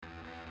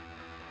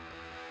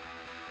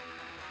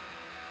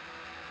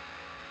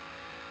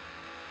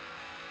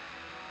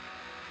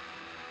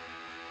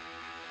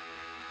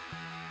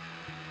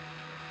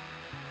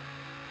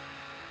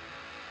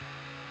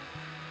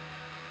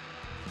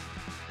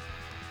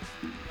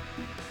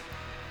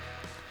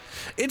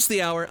It's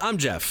the hour. I'm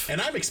Jeff.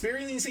 And I'm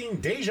experiencing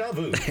deja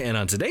vu. And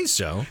on today's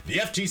show, the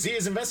FTC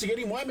is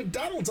investigating why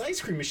McDonald's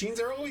ice cream machines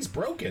are always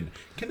broken.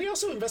 Can they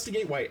also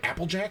investigate why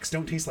Apple Jacks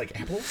don't taste like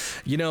apples?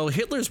 you know,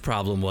 Hitler's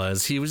problem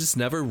was he was just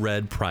never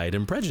read Pride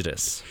and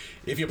Prejudice.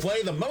 If you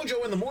play the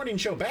Mojo in the Morning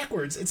show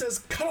backwards, it says,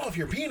 cut off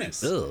your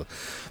penis. Ugh.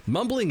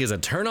 Mumbling is a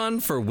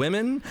turn-on for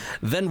women?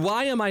 Then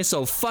why am I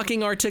so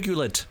fucking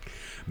articulate?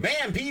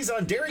 Man pees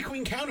on Dairy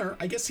Queen counter.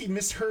 I guess he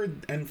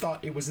misheard and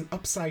thought it was an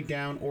upside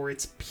down or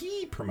it's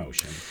pee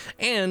promotion.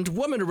 And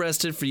woman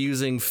arrested for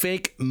using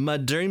fake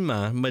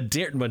Moderna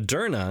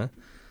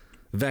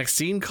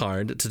vaccine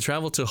card to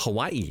travel to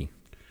Hawaii.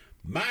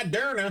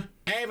 Moderna.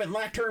 I haven't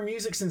liked her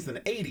music since the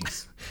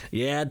 80s.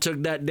 Yeah, I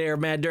took that there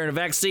Moderna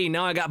vaccine.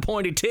 Now I got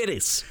pointy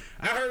titties.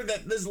 I heard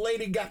that this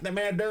lady got the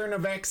Moderna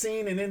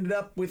vaccine and ended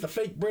up with a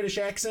fake British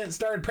accent and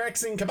started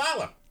practicing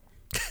Kabbalah.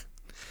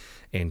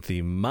 And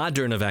the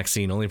Moderna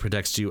vaccine only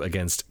protects you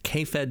against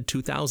K-Fed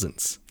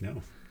 2000s.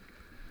 No.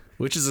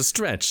 Which is a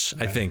stretch,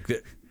 I think.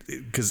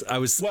 Because I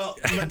was... Well,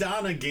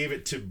 Madonna gave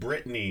it to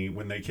Britney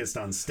when they kissed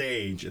on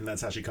stage, and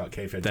that's how she caught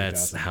K-Fed 2000.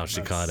 That's how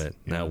she caught it.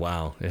 Yeah. Now,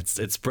 wow.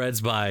 It spreads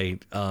by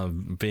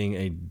being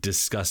a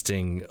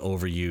disgusting,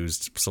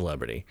 overused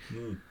celebrity.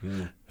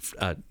 Mm-hmm.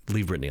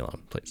 Leave Britney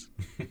alone, please.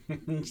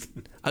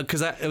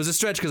 Because it was a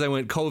stretch because I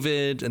went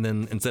COVID, and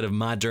then instead of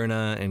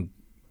Moderna and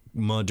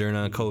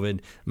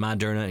COVID,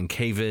 Moderna and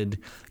K-Vid.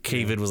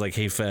 K-Vid was like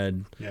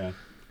K-Fed. Yeah.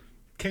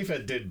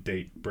 K-Fed did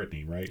date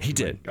Britney, right? He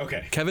did.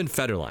 Okay. Kevin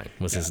Federline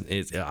was his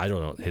I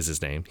don't know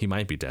his name. He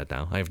might be dead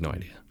now. I have no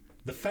idea.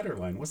 The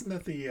Federline, wasn't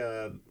that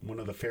the one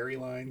of the ferry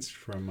lines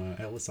from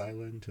Ellis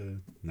Island to...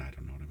 No, I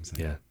don't know what I'm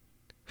saying. Yeah.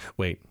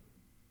 Wait.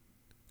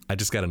 I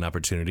just got an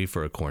opportunity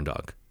for a corn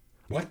dog.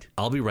 What?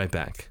 I'll be right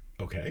back.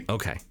 Okay.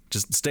 Okay.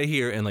 Just stay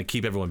here and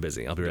keep everyone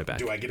busy. I'll be right back.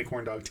 Do I get a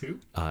corn dog too?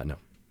 No.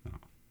 Oh.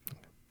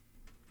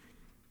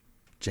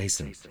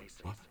 Jason.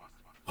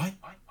 What?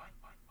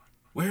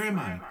 Where am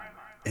I?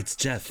 It's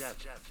Jeff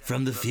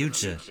from the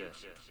future.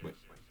 Wait,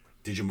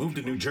 did you move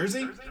to New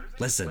Jersey?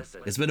 Listen,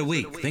 it's been a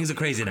week. Things are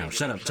crazy now.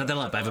 Shut up. Shut them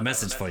up. I have a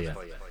message for you.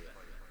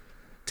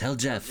 Tell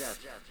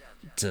Jeff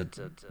to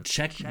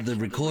check the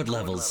record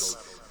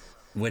levels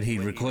when he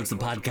records the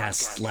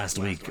podcast last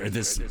week. Or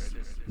this...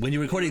 When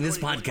you're recording this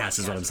podcast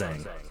is what I'm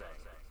saying.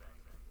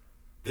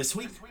 This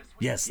week?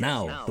 Yes,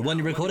 now. The one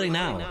you're recording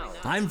now.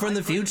 I'm from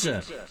the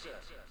future.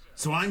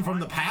 So I'm from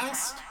the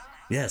past?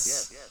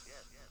 Yes.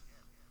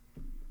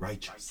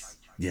 Righteous.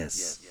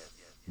 Yes.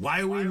 Why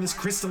are we in this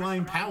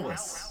crystalline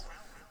palace?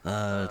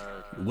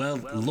 Well,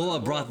 Laura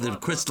brought the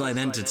crystalline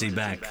entity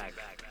back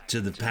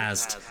to the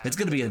past. It's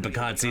gonna be in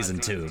Picard season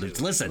 2.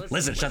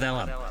 Listen, shut the hell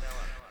up.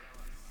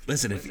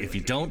 Listen, if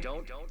you don't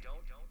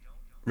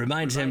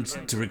remind him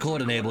to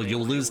record enable,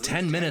 you'll lose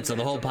 10 minutes of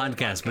the whole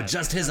podcast, but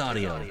just his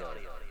audio.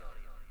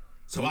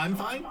 So I'm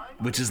fine?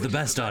 Which is the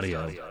best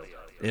audio,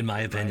 in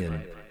my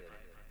opinion.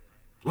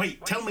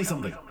 Wait, tell me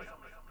something.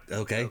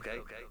 Okay.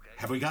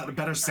 Have we got a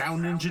better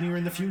sound engineer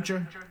in the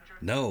future?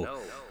 No,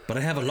 but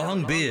I have a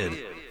long beard.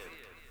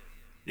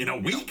 In a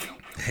week?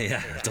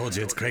 Yeah, I told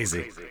you it's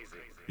crazy.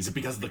 Is it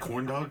because of the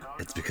corn dog?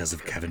 It's because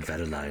of Kevin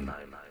Federline.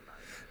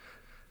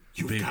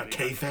 You've got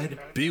K-Fed?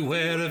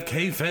 Beware of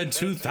K-Fed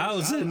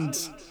 2000.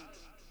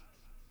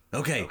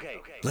 Okay,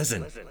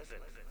 listen.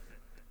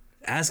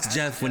 Ask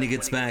Jeff when he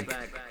gets back,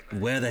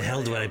 where the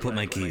hell do I put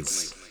my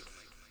keys?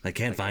 I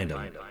can't find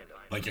them.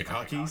 Like your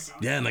car keys?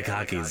 Yeah, my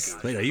car keys.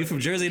 Wait, are you from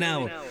Jersey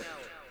now?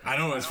 I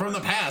don't know, it's from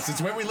the past.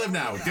 It's where we live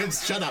now. Good,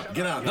 shut up,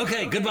 get out.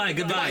 Okay, goodbye.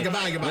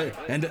 Goodbye.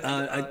 And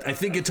I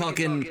think you're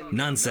talking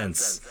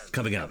nonsense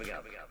coming up.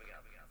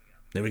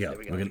 There we go.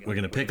 We're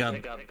gonna pick up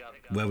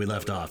where we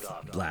left off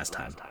last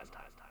time.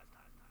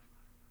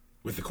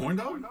 With the corn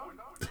dog?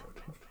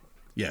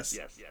 Yes.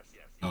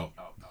 Oh.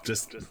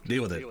 Just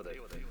deal with it.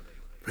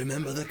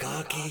 Remember the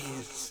car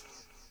keys.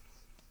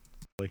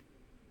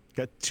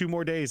 Got 2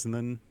 more days and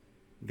then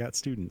got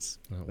students.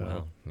 Oh,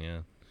 wow. Yeah.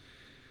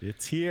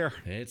 It's here.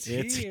 It's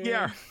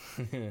here.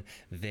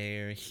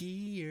 They're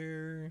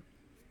here.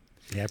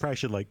 Yeah, I probably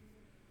should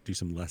do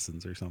some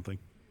lessons or something.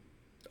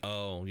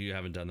 Oh, you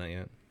haven't done that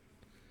yet?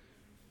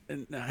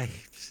 And I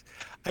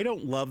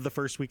don't love the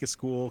first week of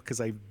school because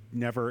I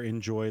never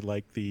enjoyed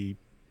they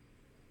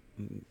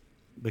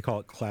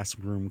call it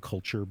classroom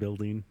culture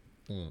building.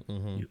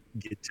 Mm-hmm. You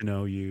get to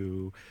know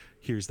you.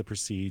 Here's the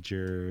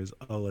procedures.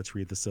 Oh, let's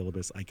read the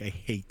syllabus. I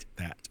hate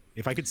that.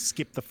 If I could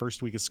skip the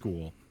first week of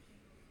school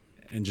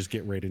and just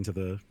get right into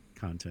the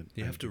content.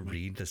 You have to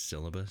read the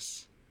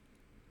syllabus?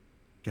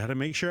 Got to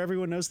make sure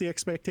everyone knows the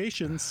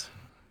expectations.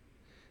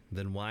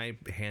 Then why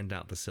hand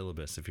out the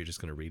syllabus if you're just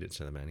going to read it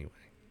to them anyway?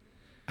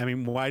 I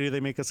mean, why do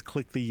they make us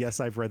click the yes,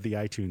 I've read the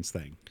iTunes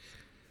thing?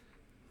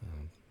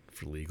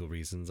 For legal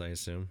reasons, I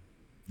assume.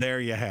 There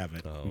you have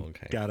it. Oh,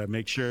 okay. Got to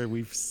make sure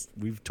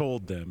we've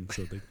told them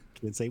so they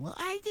can't say, well,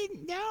 I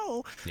didn't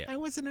know. Yeah. I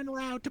wasn't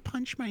allowed to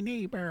punch my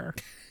neighbor.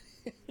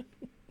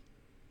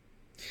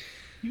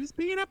 He was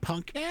being a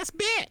punk ass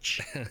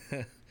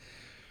bitch.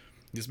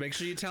 Just make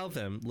sure you tell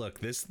them, look,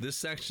 this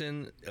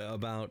section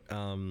about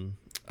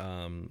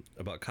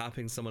about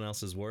copying someone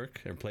else's work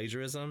or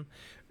plagiarism,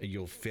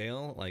 you'll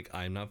fail. Like,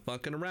 I'm not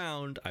fucking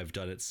around. I've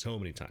done it so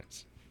many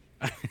times.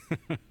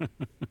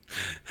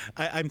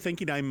 I'm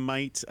thinking I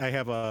went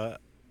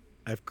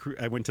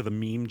to the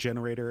meme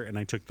generator and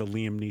I took the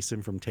Liam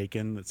Neeson from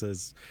Taken that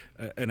says,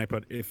 and I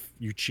put, if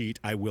you cheat,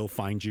 I will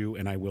find you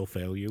and I will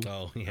fail you.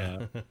 Oh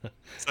yeah.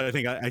 So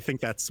I think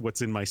that's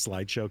what's in my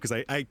slideshow, because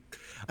I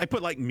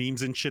put like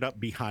memes and shit up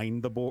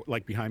behind the board,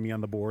 like behind me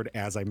on the board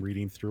as I'm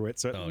reading through it.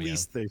 So at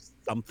least there's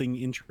something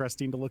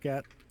interesting to look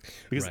at,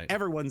 because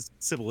everyone's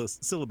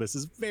syllabus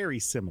is very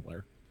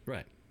similar.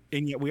 Right.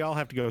 And yet we all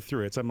have to go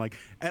through it. So I'm like,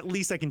 at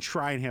least I can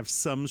try and have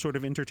some sort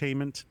of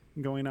entertainment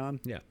going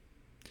on. Yeah.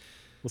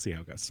 We'll see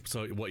how it goes.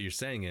 So what you're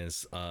saying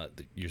is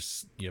you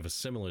have a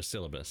similar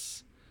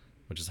syllabus,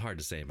 which is hard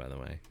to say, by the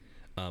way,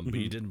 but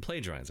you didn't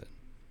plagiarize it.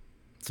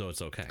 So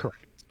it's okay.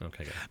 Correct.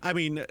 Okay, good. I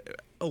mean,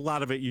 a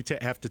lot of it you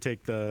have to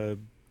take the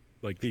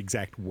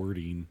exact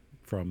wording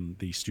from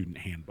the student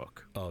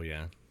handbook. Oh,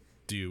 yeah.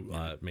 Do you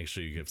make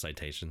sure you give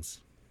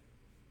citations?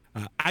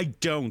 I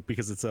don't,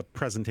 because it's a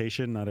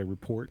presentation, not a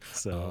report.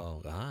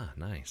 So.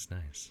 Nice.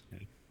 Yeah,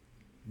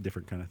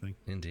 different kind of thing.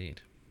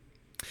 Indeed.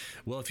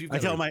 Well, if you've I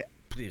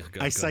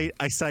cite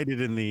it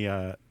in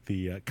the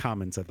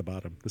comments at the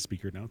bottom, the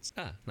speaker notes.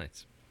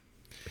 Nice.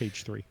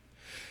 Page 3.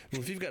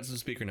 Well, if you've got some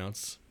speaker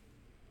notes,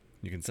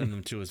 you can send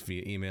them to us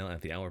via email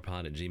at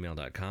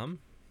thehourpod@gmail.com.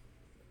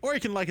 Or you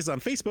can like us on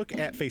Facebook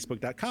at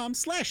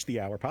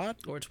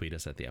facebook.com/thehourpod. Or tweet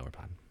us at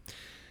thehourpod.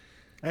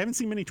 I haven't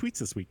seen many tweets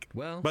this week.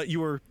 Well, but you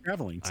were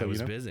traveling, so I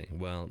was busy.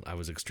 Well, I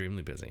was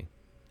extremely busy,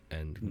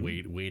 and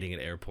waiting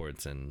at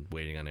airports and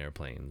waiting on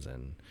airplanes,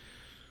 and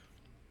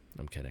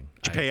I'm kidding.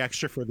 Did you pay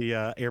extra for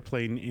the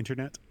airplane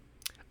internet?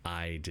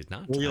 I did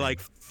not. Were you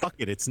like, fuck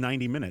it, it's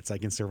 90 minutes, I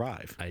can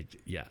survive? I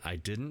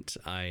didn't.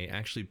 I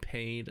actually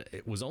paid.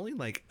 It was only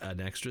like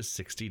an extra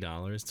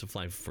 $60 to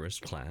fly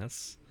first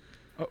class.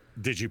 Oh,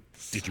 did you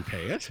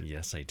pay it?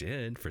 Yes, I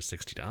did, for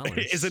 $60.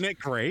 Isn't it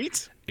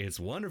great? It's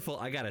wonderful.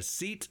 I got a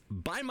seat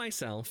by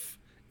myself.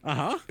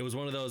 It was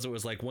one of those. It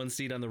was like one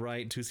seat on the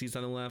right, two seats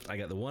on the left. I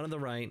got the one on the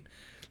right,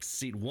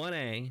 seat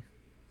 1A.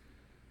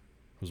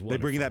 They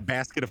bring that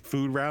basket of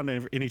food around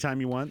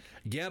anytime you want.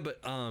 Yeah, but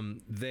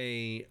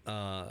it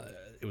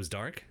was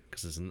dark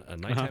because it's a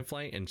nighttime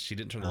flight, and she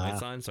didn't turn the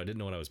lights on, so I didn't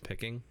know what I was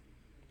picking.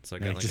 So I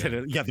got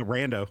the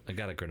rando. I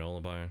got a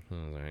granola bar. Oh,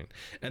 all right.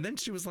 And then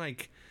she was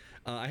like,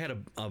 I had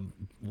a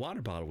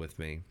water bottle with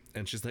me,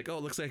 and she's like, "Oh,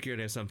 it looks like you're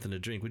gonna have something to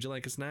drink. Would you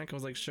like a snack?" I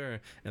was like,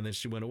 "Sure." And then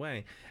she went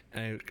away,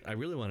 and I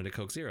really wanted a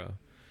Coke Zero,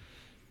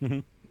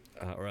 I'm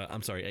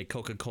sorry, a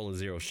Coca-Cola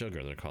Zero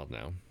Sugar. They're called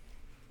now.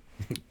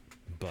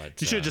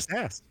 But you should have just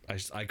asked.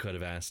 I could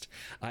have asked.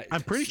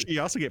 I'm pretty sure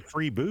you also get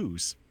free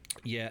booze.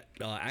 Yeah,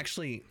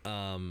 actually,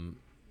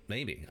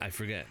 maybe I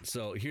forget.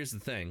 So here's the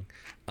thing: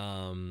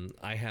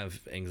 I have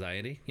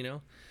anxiety,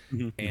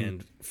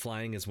 and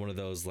flying is one of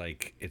those,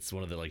 like, it's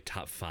one of the like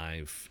top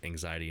 5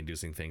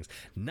 anxiety-inducing things.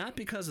 Not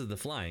because of the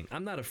flying.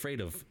 I'm not afraid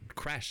of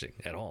crashing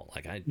at all.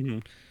 Like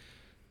I'm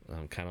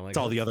kind of like, it's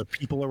all the other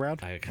people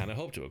around. I kind of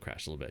hope to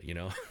crash a little bit,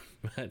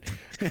 but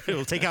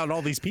it'll take out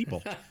all these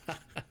people.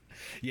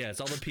 Yeah, it's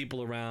all the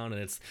people around,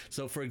 and it's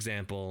so. For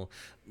example,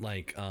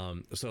 like,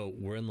 so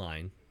we're in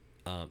line.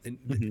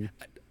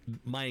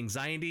 My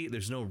anxiety,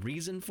 there's no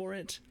reason for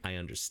it. I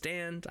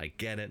understand. I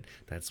get it.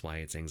 That's why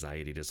it's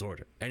anxiety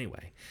disorder.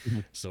 Anyway,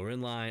 so we're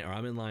in line, or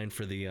I'm in line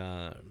for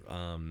the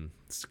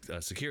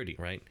security,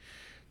 right?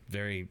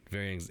 Very,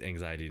 very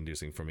anxiety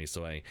inducing for me.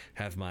 So I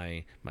have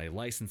my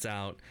license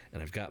out,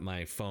 and I've got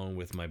my phone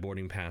with my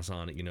boarding pass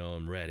on it.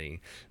 I'm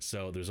ready.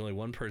 So there's only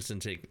one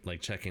person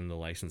checking the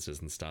licenses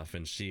and stuff.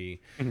 And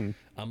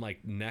I'm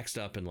like next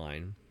up in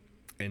line,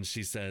 and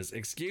she says,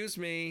 "Excuse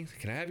me,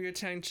 can I have your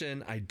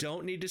attention? I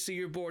don't need to see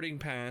your boarding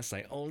pass.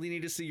 I only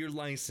need to see your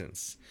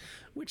license,"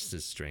 which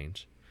is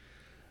strange.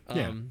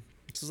 So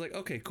it's like,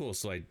 okay, cool.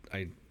 So I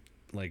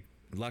like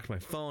locked my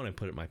phone. I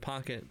put it in my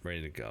pocket,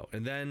 ready to go.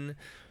 And then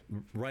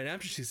right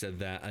after she said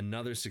that,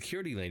 another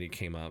security lady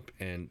came up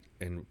and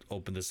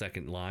opened the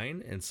second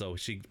line, and so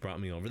she brought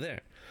me over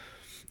there.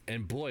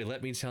 And boy,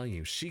 let me tell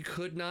you, she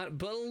could not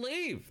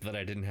believe that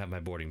I didn't have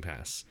my boarding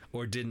pass,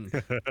 or didn't.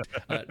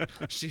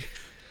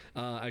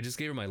 I just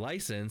gave her my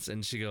license,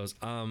 and she goes,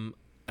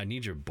 "I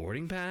need your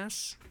boarding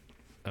pass."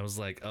 I was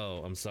like,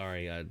 "Oh, I'm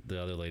sorry."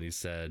 The other lady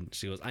said,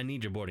 she goes, "I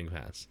need your boarding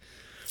pass."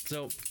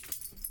 So,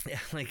 yeah,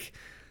 like,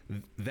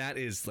 that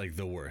is like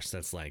the worst.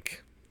 That's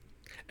like,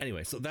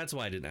 anyway, so that's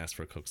why I didn't ask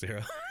for a Coke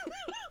Zero.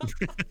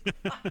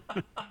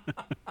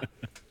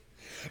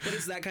 But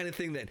it's that kind of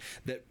thing that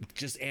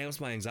just amps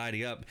my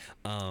anxiety up.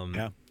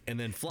 And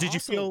then did you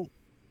feel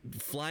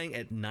flying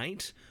at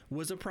night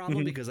was a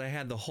problem because I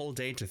had the whole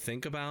day to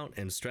think about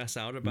and stress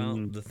out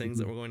about the things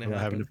that were going to happen.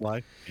 Having to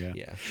fly.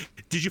 Yeah.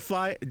 Did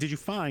you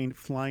find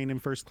flying in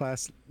first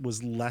class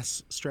was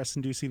less stress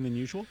inducing than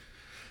usual?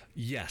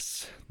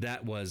 Yes,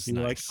 that was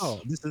nice. Like, oh,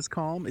 this is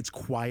calm. It's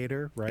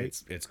quieter, right?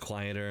 It's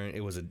quieter.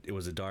 It was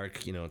a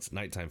dark, it's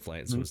nighttime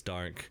flight, so it was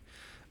dark.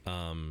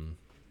 And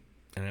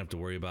I didn't have to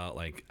worry about,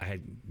 like, I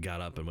had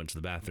got up and went to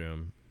the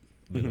bathroom,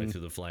 midway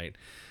through the flight.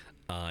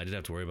 I didn't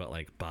have to worry about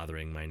like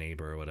bothering my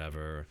neighbor or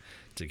whatever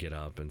to get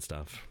up and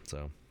stuff.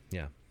 So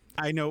yeah.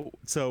 I know.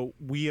 So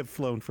we have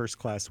flown first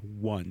class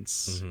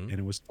once, and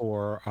it was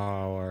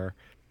for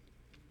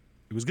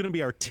it was going to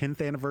be our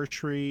 10th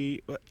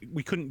anniversary.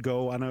 We couldn't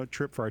go on a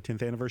trip for our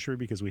 10th anniversary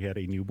because we had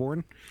a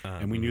newborn,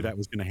 and we knew that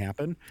was going to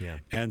happen. Yeah.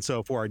 And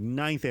so for our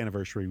 9th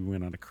anniversary, we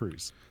went on a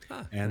cruise.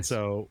 And nice.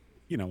 So,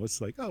 you know,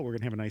 it's like, oh, we're going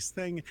to have a nice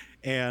thing.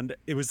 And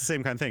it was the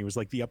same kind of thing. It was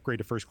like the upgrade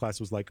to first class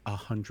was like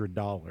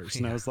 $100.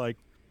 And I was like,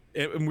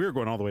 and we were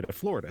going all the way to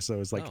Florida. So it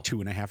was like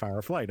 2.5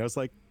 hour flight. I was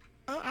like,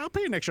 I'll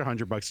pay an extra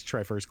 $100 to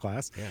try first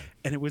class. Yeah.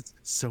 And it was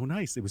so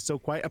nice. It was so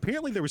quiet.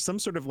 Apparently there was some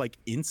sort of like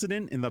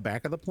incident in the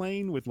back of the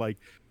plane with like,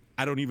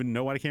 I don't even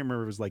know. I can't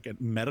remember. It was like a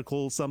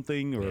medical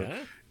something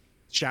or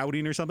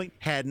shouting or something.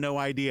 Had no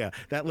idea.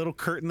 That little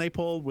curtain they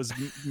pulled was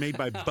made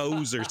by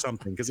Bose or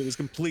something because it was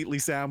completely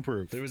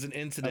soundproof. There was an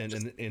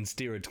incident in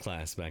steerage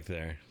class back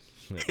there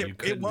that you it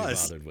couldn't be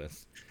was. bothered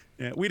with.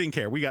 Yeah, we didn't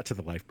care. We got to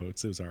the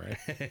lifeboats. It was all right.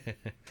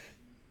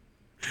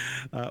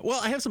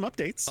 Well, I have some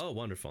updates. Oh,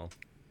 wonderful.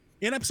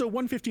 In episode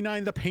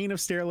 159, The Pain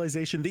of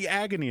Sterilization, The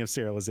Agony of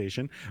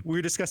Sterilization, we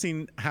were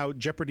discussing how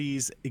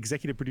Jeopardy's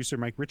executive producer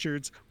Mike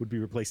Richards would be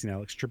replacing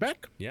Alex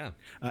Trebek. Yeah.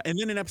 And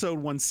then in episode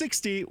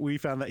 160, we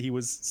found that he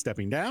was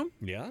stepping down.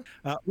 Yeah.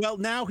 Well,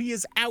 now he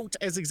is out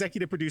as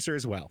executive producer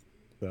as well.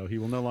 So he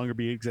will no longer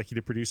be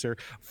executive producer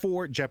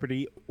for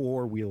Jeopardy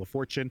or Wheel of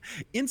Fortune.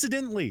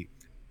 Incidentally,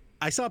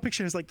 I saw a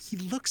picture and I was like, he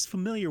looks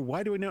familiar.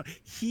 Why do I know?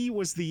 He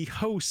was the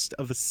host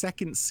of the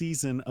 2nd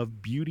season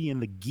of Beauty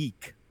and the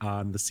Geek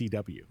on the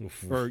CW.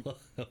 Or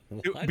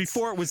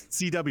before it was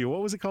CW.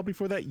 What was it called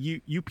before that?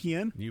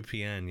 UPN?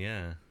 UPN,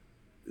 yeah.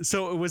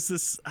 So it was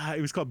this,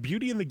 it was called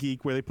Beauty and the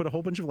Geek, where they put a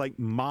whole bunch of like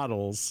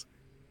models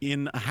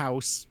in a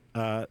house. It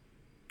was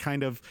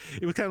kind of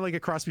like a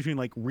cross between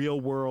like Real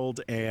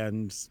World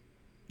and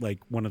like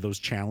one of those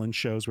challenge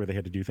shows where they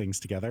had to do things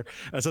together.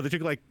 So they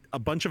took like a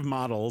bunch of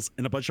models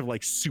and a bunch of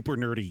like super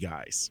nerdy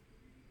guys.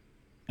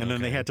 And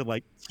then they had to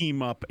like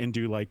team up and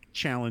do like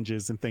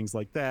challenges and things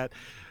like that,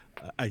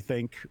 I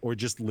think, or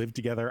just live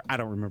together. I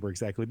don't remember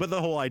exactly. But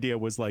the whole idea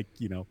was like,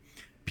 you know,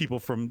 people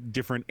from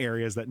different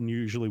areas that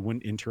usually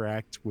wouldn't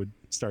interact would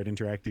start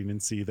interacting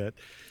and see that,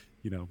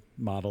 you know,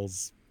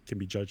 models can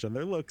be judged on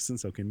their looks and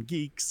so can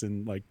geeks,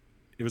 and like,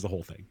 it was a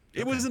whole thing.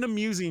 It was an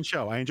amusing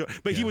show. I enjoyed,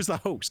 but he was the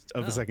host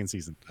of the 2nd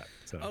season.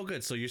 So. Oh,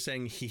 good. So you're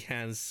saying he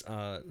has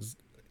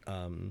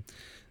the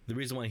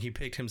reason why he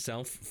picked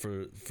himself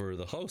for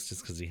the host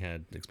is because he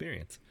had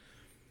experience.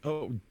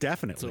 Oh,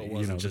 definitely. So it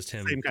wasn't just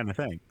him. Same kind of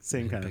thing.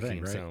 Same kind of thing,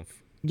 himself.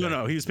 Right?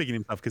 No, he was picking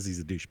himself because he's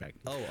a douchebag.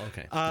 Oh,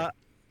 okay.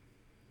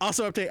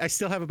 Also, update. I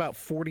still have about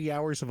 40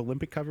 hours of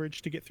Olympic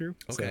coverage to get through.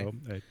 Okay. So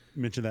I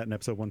mentioned that in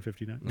episode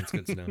 159. That's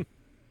good to know.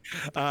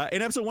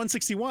 In episode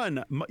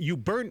 161, you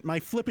burnt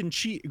my flippin'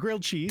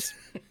 grilled cheese.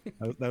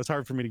 That was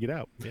hard for me to get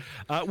out. Yeah.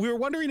 We were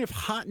wondering if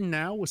Hot and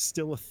Now was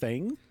still a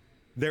thing.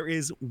 There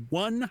is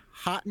one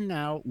Hot and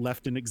Now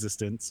left in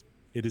existence.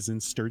 It is in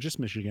Sturgis,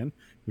 Michigan,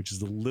 which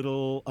is a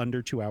little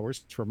under 2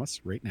 hours from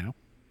us right now.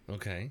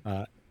 Okay.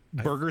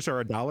 Burgers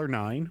are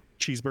 $1.09.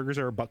 Cheeseburgers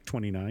are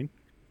 $1.29.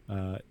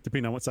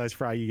 Depending on what size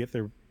fry you get,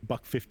 they're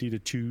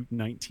 $1.50 to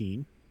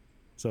 $2.19.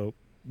 So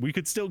we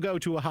could still go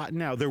to a Hot and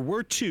Now. There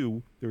were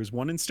two. There was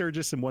one in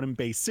Sturgis and one in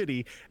Bay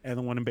City, and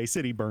the one in Bay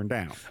City burned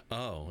down.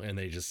 Oh, and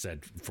they just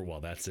said,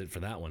 that's it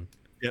for that one.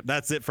 Yep,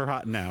 that's it for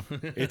Hot and Now.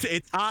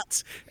 It's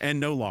hot and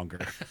no longer.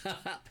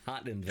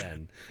 Hot and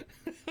then.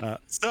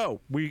 So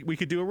we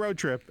could do a road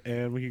trip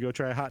and we could go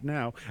try Hot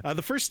Now.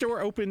 The first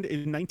store opened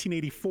in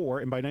 1984,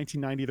 and by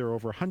 1990 there were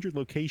over 100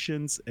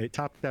 locations. It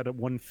topped out at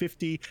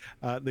 150.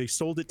 They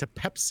sold it to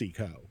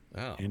PepsiCo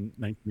in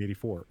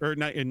 1984 or in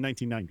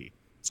 1990.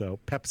 So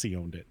Pepsi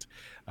owned it,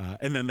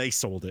 and then they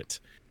sold it,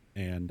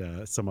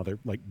 and some other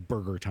like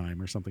Burger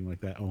Time or something like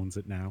that owns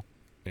it now.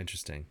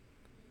 Interesting.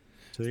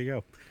 So there you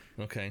go.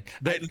 Okay.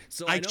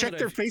 I checked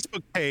their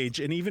Facebook page,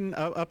 and even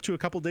up to a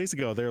couple days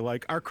ago, they're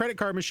like, our credit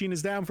card machine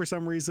is down for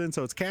some reason,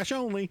 so it's cash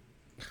only.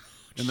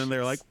 And then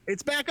they're like,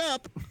 it's back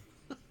up.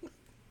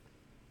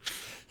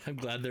 I'm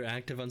glad they're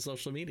active on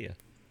social media.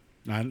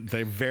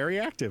 They're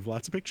very active.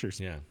 Lots of pictures.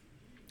 Yeah.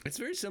 It's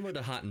very similar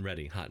to Hot and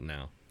Ready, Hot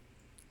Now.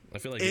 I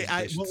feel like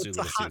it's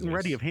a Hot and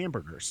Ready of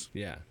hamburgers.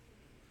 Yeah.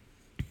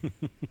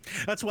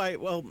 That's why,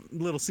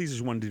 Little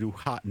Caesars wanted to do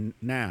Hot and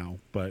Now,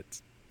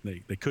 but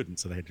they couldn't,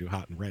 so they had to do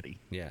Hot and Ready.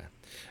 Yeah.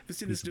 Have you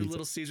seen this new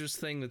Little Caesars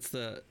thing? It's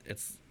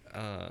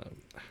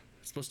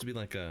supposed to be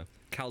like a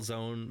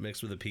calzone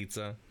mixed with a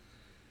pizza.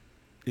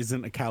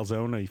 Isn't a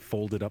calzone a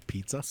folded up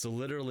pizza? So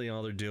literally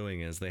all they're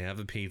doing is they have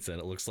a pizza and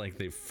it looks like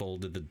they've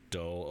folded the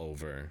dough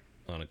over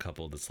on a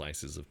couple of the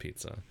slices of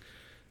pizza,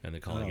 and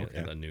they're calling it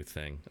a new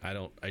thing.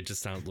 It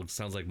just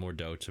sounds like more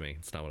dough to me.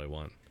 It's not what I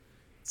want.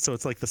 So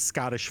it's like the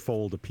Scottish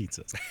fold of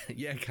pizzas.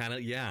 Yeah, kind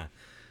of. Yeah.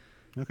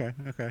 Okay.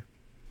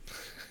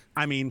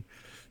 I mean,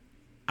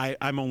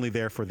 I'm only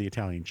there for the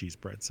Italian cheese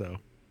bread, so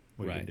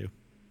what are you gonna do?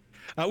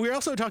 We were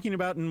also talking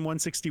about in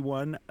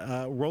 161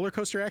 roller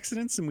coaster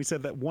accidents, and we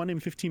said that 1 in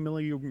 15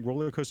 million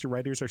roller coaster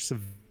riders are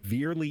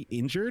severely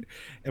injured.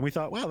 And we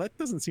thought, wow, that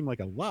doesn't seem like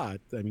a lot.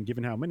 I mean,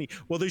 given how many.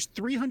 Well, there's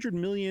 300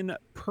 million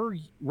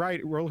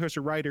roller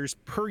coaster riders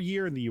per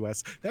year in the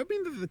U.S. That would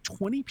mean that the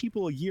 20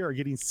 people a year are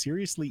getting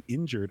seriously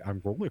injured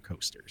on roller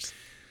coasters.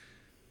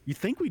 You'd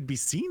think we'd be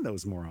seeing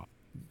those more often.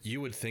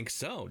 You would think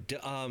so.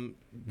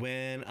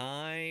 When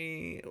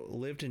I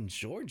lived in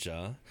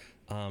Georgia,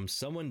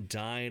 someone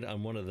died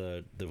on one of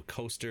the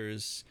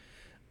coasters,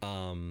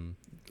 one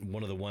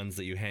of the ones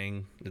that you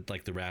hang,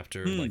 like the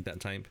Raptor, like that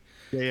type.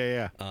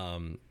 Yeah.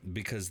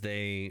 Because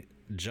they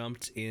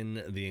jumped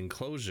in the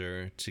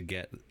enclosure to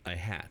get a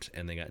hat,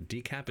 and they got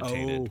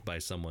decapitated by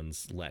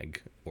someone's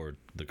leg or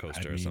the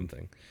coaster or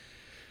something.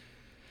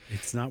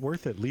 It's not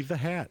worth it. Leave the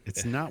hat.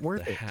 It's not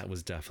worth it. The hat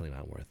was definitely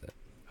not worth it.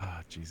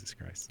 Ah, Jesus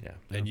Christ. Yeah.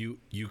 And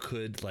you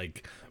could,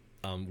 like,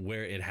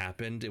 where it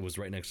happened, it was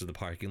right next to the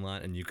parking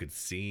lot, and you could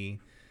see,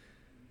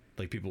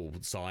 like, people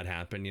saw it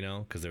happen, you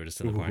know, because they were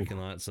just in the parking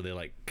lot. So they,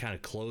 like, kind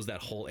of closed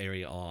that whole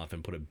area off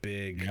and put a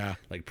big,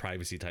 like,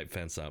 privacy type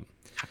fence up.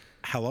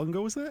 How long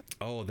ago was that?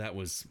 Oh, that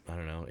was, I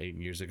don't know, 9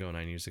 years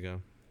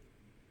ago.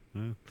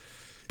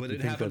 But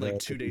it happened, like,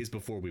 2 days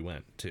before we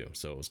went, too.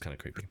 So it was kind of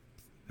creepy.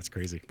 That's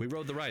crazy. We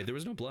rode the ride. There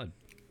was no blood.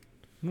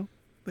 No,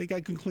 they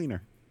got good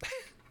cleaner.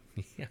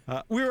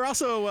 Yeah. We were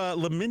also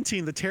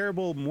lamenting the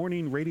terrible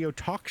morning radio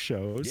talk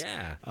shows.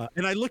 Yeah.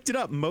 And I looked it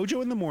up.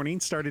 Mojo in the Morning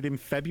started in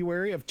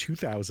February of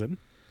 2000,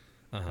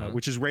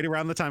 which is right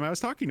around the time I was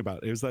talking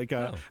about. It was like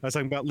I was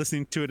talking about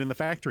listening to it in the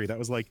factory. That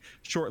was like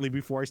shortly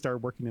before I started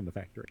working in the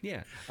factory.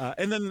 Yeah.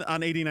 And then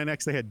on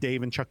 89X, they had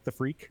Dave and Chuck the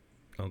Freak.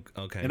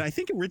 Okay. And I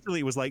think originally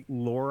it was like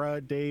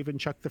Laura, Dave, and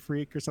Chuck the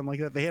Freak or something like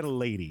that. They had a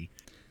lady.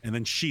 And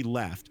then she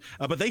left.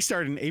 But they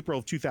started in April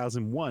of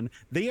 2001.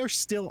 They are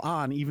still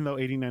on, even though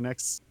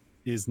 89X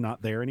is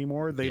not there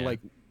anymore. They like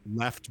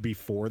left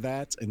before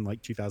that in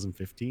like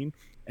 2015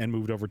 and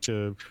moved over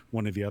to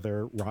one of the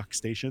other rock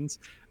stations.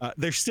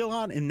 They're still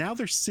on, and now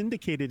they're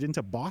syndicated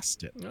into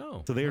Boston.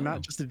 So they are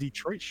not just a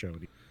Detroit show.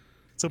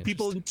 So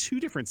people in 2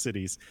 different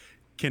cities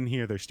can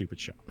hear their stupid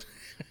show.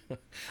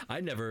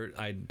 I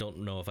don't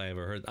know if I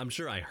ever heard. I'm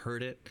sure I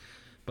heard it,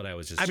 but I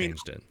was just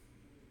changed it.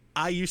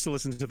 I used to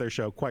listen to their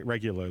show quite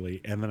regularly,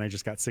 and then I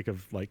just got sick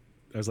of, like,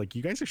 I was like,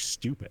 you guys are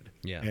stupid.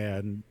 Yeah.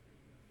 And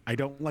I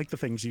don't like the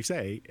things you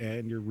say,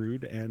 and you're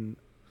rude, and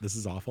this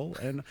is awful,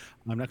 and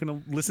I'm not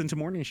going to listen to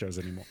morning shows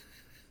anymore.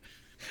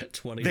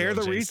 20-year-old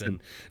Jason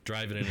reason.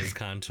 Driving in his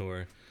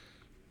Contour.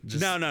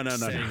 Just no.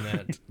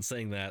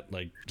 Saying that,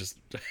 like, just,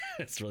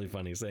 it's really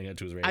funny saying it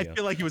to his radio. I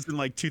feel like it was in,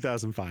 like,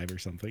 2005 or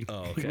something.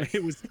 Oh, okay.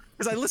 It was,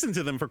 because I listened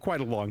to them for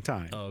quite a long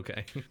time. Oh,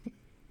 okay.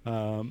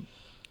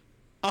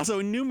 Also,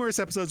 in numerous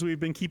episodes, we've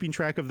been keeping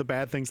track of the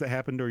bad things that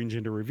happened during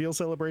gender reveal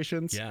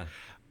celebrations. Yeah.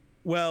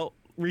 Well,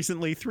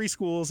 recently, 3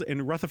 schools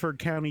in Rutherford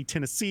County,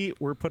 Tennessee,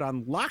 were put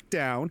on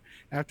lockdown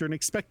after an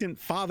expectant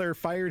father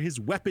fired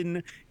his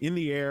weapon in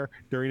the air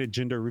during a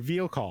gender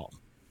reveal call.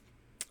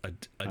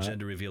 A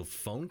gender reveal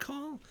phone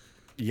call?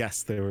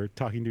 Yes, they were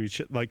talking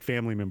to like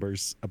family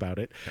members about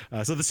it.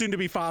 So the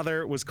soon-to-be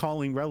father was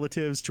calling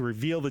relatives to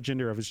reveal the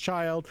gender of his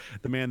child.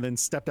 The man then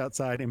stepped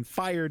outside and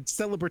fired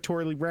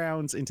celebratory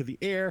rounds into the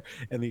air,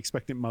 and the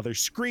expectant mother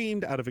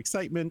screamed out of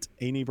excitement.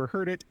 A neighbor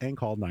heard it and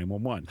called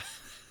 911.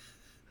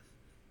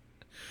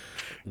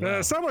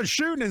 Wow. Someone's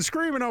shooting and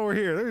screaming over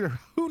here. They're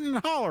hooting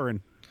and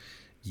hollering.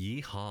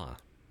 Yeehaw.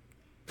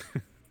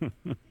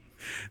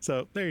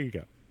 So there you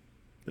go.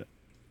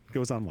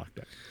 Goes on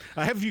lockdown.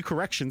 I have a few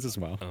corrections as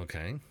well.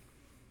 Okay.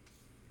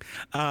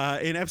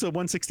 In episode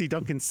 160,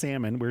 Duncan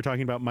Salmon, we were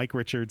talking about Mike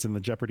Richards and the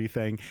Jeopardy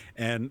thing,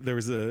 and there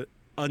was a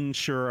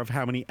unsure of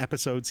how many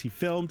episodes he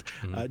filmed.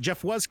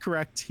 Jeff was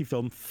correct. He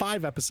filmed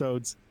 5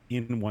 episodes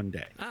in one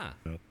day.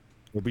 So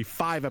there'll be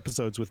 5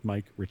 episodes with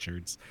Mike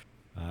Richards.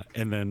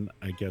 And then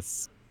I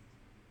guess,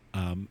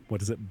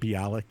 what is it?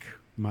 Bialik?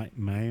 Mayim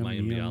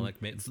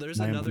Bialik. So there's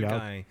another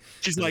guy.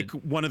 She's like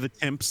one of the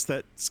temps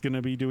that's going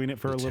to be doing it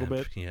for a little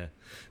bit. Yeah.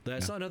 I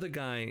saw another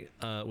guy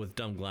with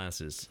dumb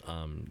glasses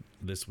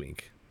this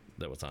week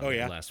that was on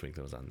there. Last week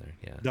that was on there.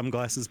 Yeah. Dumb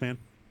glasses, man?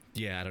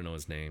 Yeah, I don't know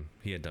his name.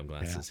 He had dumb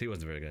glasses. He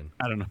wasn't very good.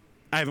 I don't know.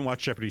 I haven't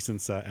watched Jeopardy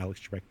since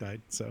Alex Trebek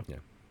died, so. Yeah.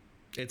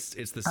 It's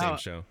the same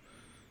show.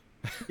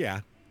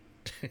 Yeah.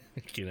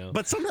 You know,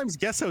 but sometimes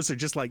guest hosts are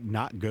just like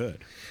not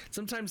good.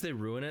 Sometimes they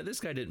ruin it. This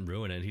guy didn't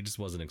ruin it. He just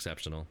wasn't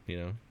exceptional, you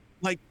know.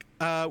 Like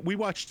we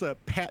watched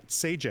Pat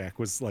Sajak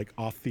was like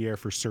off the air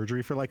for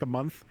surgery for like a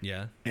month.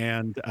 Yeah.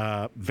 And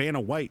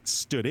Vanna White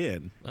stood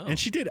in, and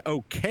she did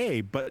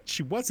okay, but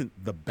she wasn't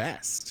the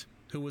best.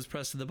 Who was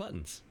pressing the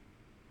buttons?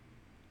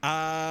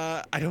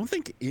 I don't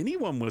think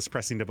anyone was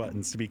pressing the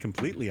buttons, to be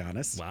completely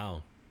honest.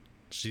 Wow.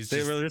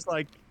 They were just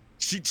like,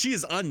 she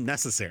is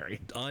unnecessary.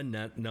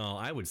 No,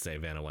 I would say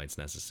Vanna White's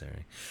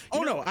necessary.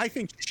 No, I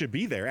think she should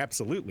be there,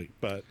 absolutely.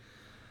 But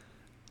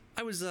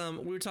I was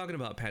we were talking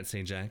about Pat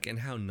Sajak and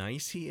how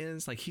nice he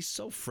is. Like, he's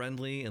so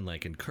friendly and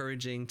like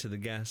encouraging to the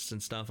guests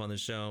and stuff on the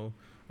show,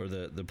 or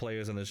the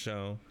players on the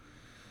show.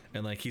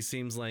 and like he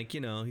seems like,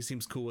 he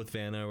seems cool with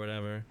Vanna or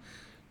whatever.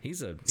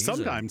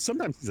 Sometimes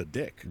he's a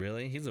dick.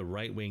 Really? He's a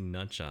right-wing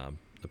nut job,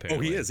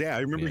 apparently. Oh, he is. Yeah, I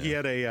remember he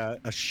had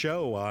a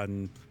show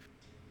on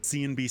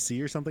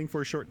CNBC or something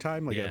for a short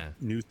time, like a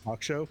news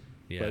talk show.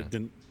 Yeah. But it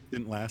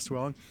didn't last too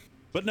long.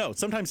 But no,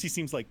 sometimes he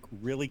seems like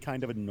really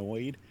kind of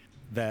annoyed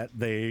that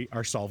they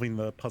are solving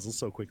the puzzle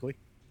so quickly.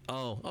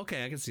 Oh,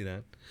 okay, I can see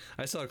that.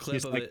 I saw a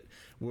clip of it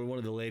where one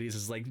of the ladies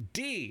is like,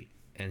 D,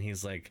 and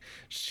he's like,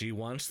 she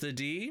wants the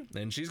D,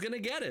 and she's gonna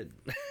get it.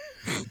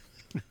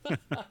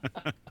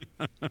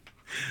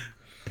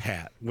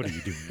 Pat, what are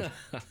you doing?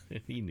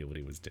 He knew what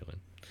he was doing.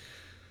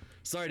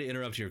 Sorry to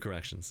interrupt your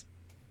corrections.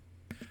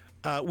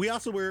 We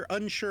also were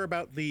unsure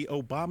about the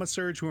Obama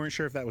surge. We weren't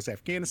sure if that was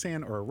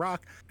Afghanistan or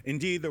Iraq.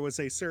 Indeed, there was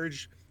a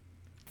surge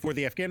for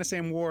the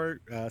Afghanistan war.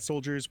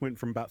 Soldiers went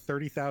from about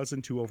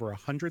 30,000 to over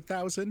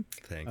 100,000.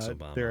 Thanks,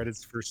 Obama. They're at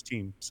his first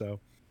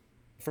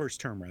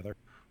term, rather.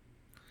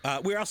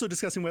 We're also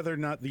discussing whether or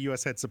not the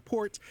U.S. had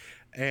support,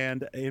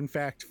 and in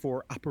fact,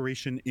 for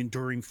Operation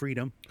Enduring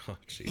Freedom, oh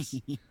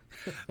jeez,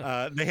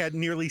 they had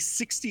nearly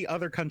 60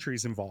 other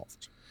countries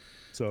involved.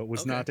 So it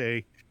was not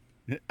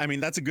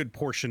that's a good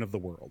portion of the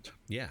world.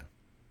 Yeah.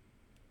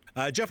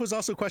 Jeff was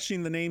also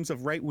questioning the names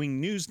of right-wing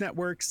news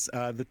networks.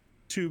 The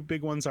two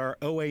big ones are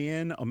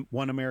OAN,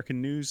 One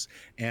American News,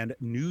 and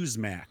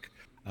Newsmax.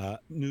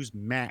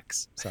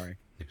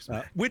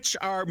 Which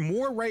are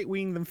more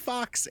right-wing than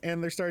Fox,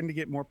 and they're starting to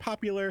get more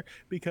popular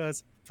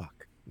because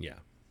fuck. Yeah.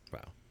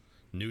 Wow.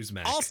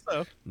 Newsmax.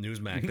 Also,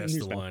 Newsmax, that's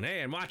the one.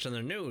 Hey, I'm watching the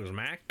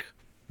Newsmax.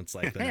 It's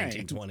like the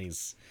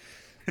 1920s.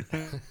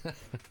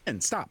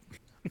 And stop.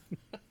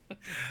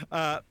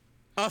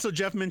 Also,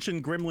 Jeff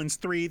mentioned Gremlins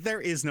 3.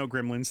 There is no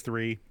Gremlins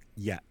 3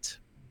 yet.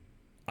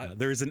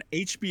 There is an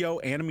HBO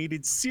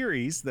animated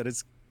series that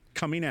is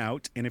coming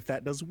out, and if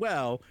that does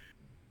well,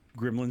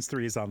 Gremlins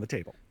 3 is on the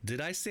table.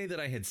 Did I say that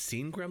I had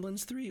seen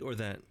Gremlins 3 or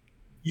that?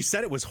 You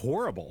said it was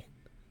horrible.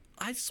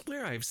 I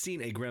swear I've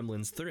seen a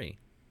Gremlins 3.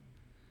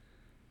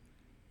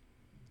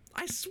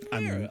 I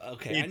swear.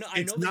 Okay, I know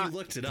that you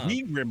looked it up.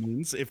 The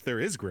Gremlins, if there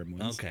is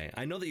Gremlins. Okay,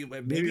 I know that you.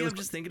 Maybe I'm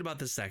just thinking about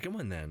the second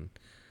one then.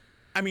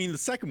 I mean, the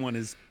second one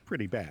is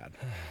pretty bad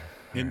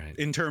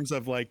in terms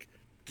of like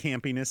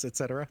campiness,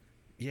 etc.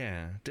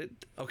 Yeah.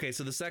 Okay,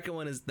 so the second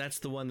one that's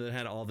the one that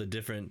had all the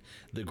Gremlins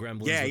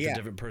with the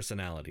different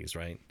personalities,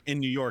 right? In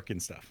New York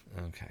and stuff.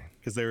 Okay.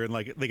 Because they were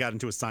they got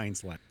into a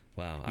science lab.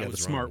 Wow. Yeah, the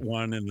smart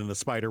one, and then the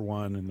spider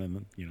one, and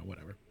then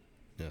whatever.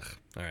 Ugh.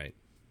 All right.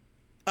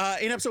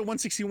 In episode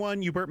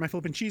 161, You Burnt My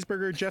Flippin'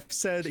 Cheeseburger, Jeff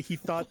said he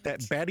thought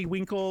that Batty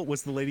Winkle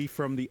was the lady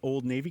from the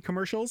Old Navy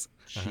commercials.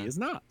 She is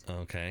not.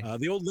 Okay.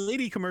 The Old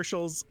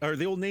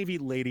Navy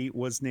lady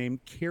was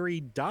named Carrie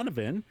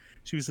Donovan.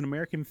 She was an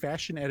American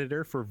fashion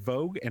editor for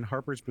Vogue and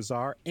Harper's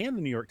Bazaar and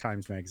the New York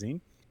Times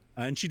Magazine.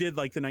 And she did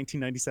like the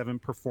 1997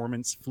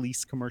 Performance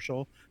Fleece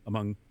commercial,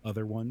 among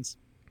other ones.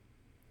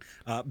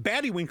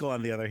 Batty Winkle,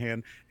 on the other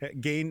hand,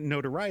 gained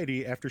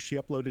notoriety after she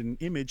uploaded an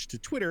image to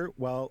Twitter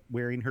while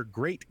wearing her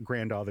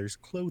great-granddaughter's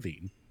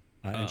clothing.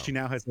 And she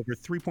now has over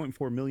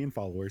 3.4 million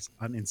followers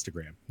on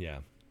Instagram. Yeah.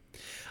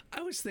 I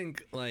always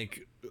think,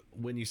 like,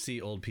 when you see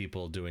old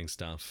people doing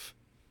stuff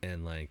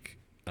and, like,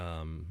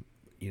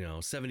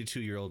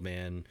 72-year-old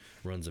man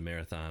runs a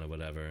marathon or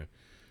whatever.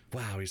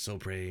 Wow, he's so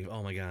brave.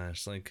 Oh, my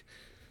gosh. Like,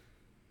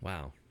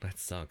 wow, that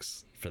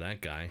sucks for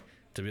that guy.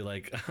 To be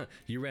like,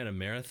 you ran a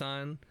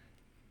marathon?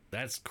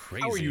 That's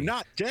crazy. How are you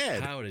not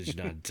dead? How did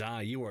you not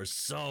die? You are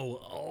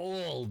so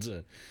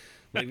old.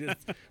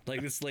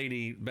 Like this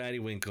lady, Batty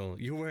Winkle.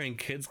 You're wearing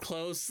kids'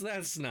 clothes?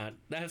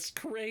 That's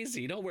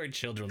crazy. You don't wear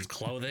children's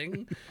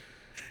clothing.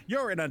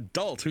 You're an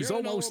adult who's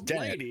almost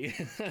dead. Lady.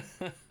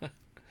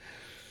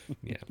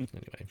 Yeah,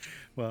 anyway.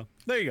 Well,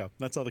 there you go.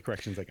 That's all the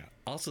corrections I got.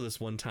 Also, this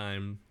one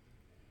time,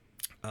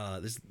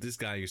 this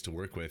guy I used to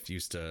work with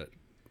used to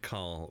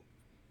call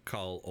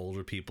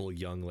older people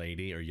young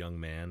lady or young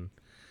man.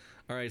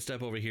 All right,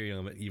 step over here,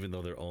 young man, even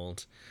though they're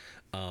old.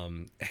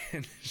 And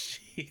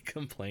she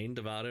complained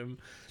about him.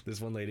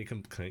 This one lady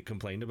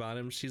complained about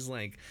him. She's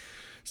like,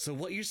 so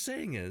what you're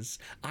saying is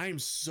I'm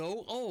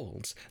so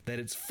old that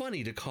it's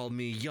funny to call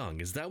me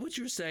young. Is that what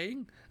you're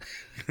saying?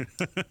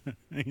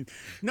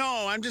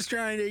 No, I'm just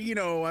trying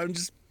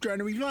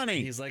to be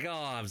funny. He's like, oh,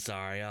 I'm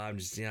sorry.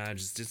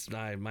 It's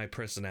my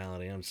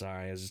personality. I'm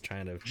sorry. I was just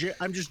trying to.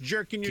 I'm just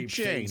jerking your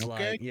chain.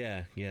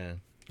 Okay. Yeah.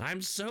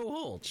 I'm so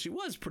old. She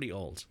was pretty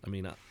old. I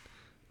mean,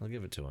 I'll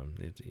give it to him.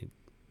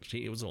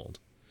 It was old.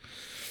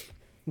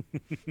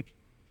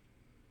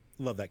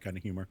 Love that kind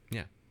of humor.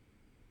 Yeah.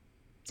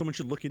 Someone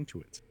should look into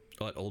it.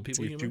 What, old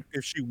people humor?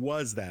 If she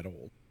was that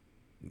old.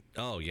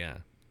 Oh, yeah.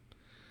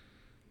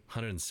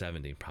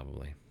 170,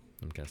 probably,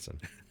 I'm guessing.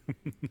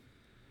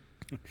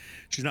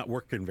 She's not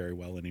working very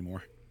well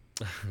anymore.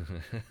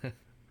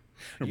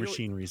 Her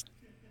machinery's...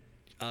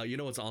 you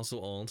know what's also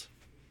old?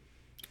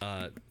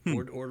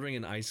 Ordering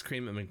an ice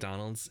cream at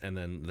McDonald's and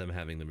then them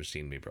having the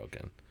machine be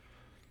broken.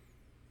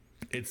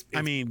 It's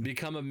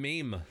become a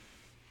meme.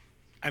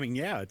 I mean,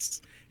 yeah,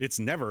 it's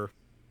never.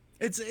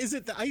 Is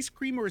it the ice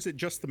cream or is it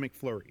just the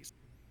McFlurries?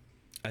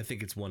 I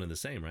think it's one and the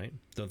same, right?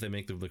 Don't they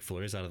make the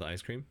McFlurries out of the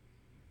ice cream?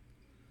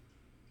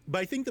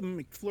 But I think the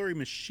McFlurry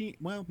machine,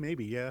 well,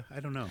 maybe, yeah, I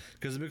don't know.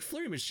 Because the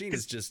McFlurry machine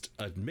is just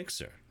a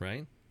mixer,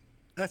 right?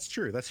 That's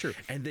true.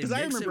 And they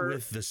mix it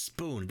with the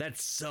spoon.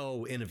 That's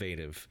so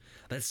innovative.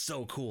 That's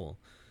so cool.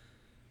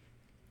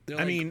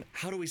 I mean,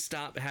 how do we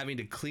stop having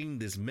to clean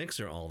this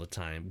mixer all the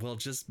time? Well,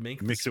 just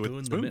mix it with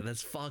the spoon.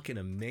 That's fucking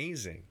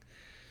amazing.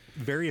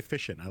 Very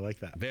efficient. I like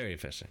that. Very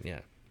efficient, yeah.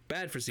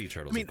 Bad for sea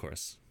turtles, of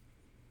course.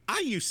 I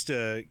used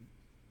to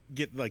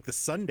get like the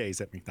sundaes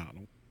at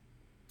McDonald's.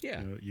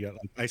 Yeah. You got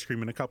like ice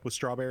cream in a cup with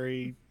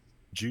strawberry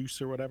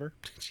juice or whatever.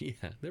 Yeah,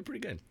 they're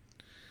pretty good.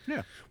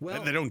 Yeah.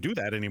 Well, they don't do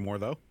that anymore,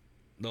 though.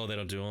 No, they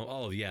don't do them.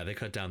 Oh, yeah, they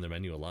cut down their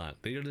menu a lot.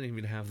 They don't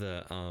even have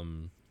the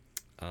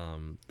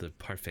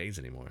parfaits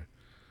anymore.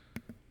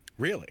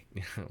 Really?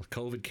 Yeah,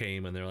 COVID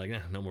came and they're like,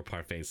 no more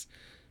parfaits.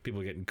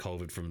 People are getting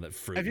COVID from that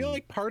fruit. I feel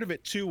like part of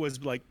it too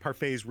was like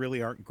parfaits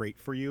really aren't great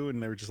for you,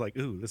 and they were just like,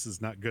 ooh, this is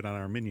not good on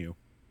our menu.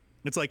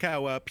 It's like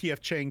how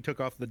P.F. Chang took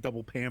off the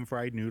double pan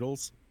fried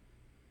noodles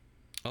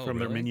from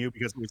their menu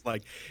because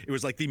it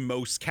was like the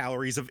most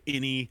calories of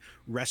any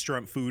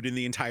restaurant food in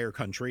the entire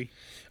country.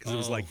 Because it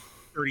was like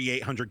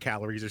 3,800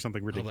 calories or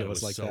something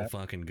ridiculous like that. So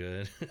fucking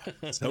good.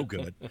 So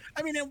good.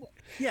 I mean,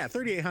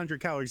 3,800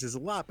 calories is a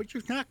lot, but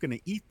you're not going to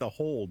eat the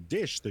whole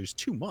dish. There's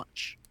too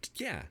much.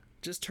 Yeah,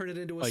 just turn it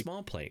into a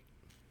small plate.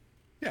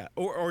 Yeah,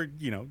 or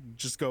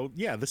just go.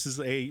 Yeah, this is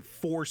a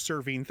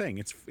 4-serving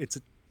thing.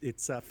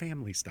 It's a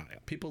family style.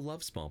 People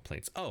love small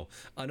plates. Oh,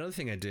 another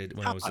thing I did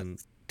when I was in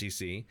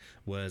DC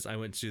was I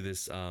went to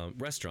this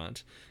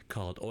restaurant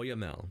called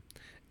Oyamel,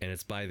 and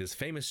it's by this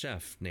famous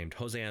chef named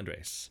Jose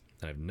Andres.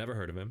 I've never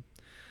heard of him.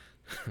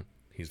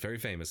 He's very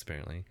famous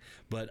apparently,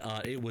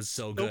 but it was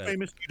so good. So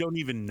famous you don't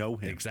even know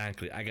him.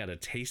 Exactly. I got a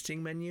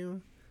tasting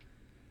menu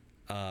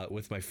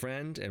with my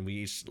friend, and we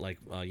each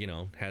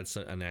had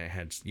some. And I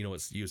had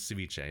what's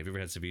ceviche. Have you ever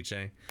had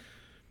ceviche?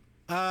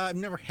 I've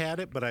never had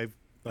it, but I've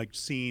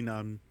seen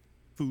on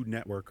Food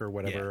Network or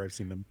whatever. Yeah. I've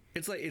seen them.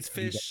 It's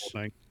fish,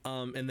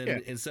 and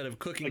then instead of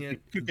cooking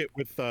it, cook it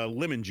with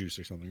lemon juice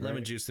or something.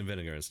 Lemon juice and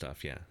vinegar and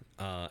stuff. Yeah,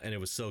 and it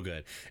was so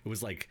good. It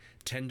was like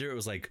tender. It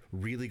was like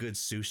really good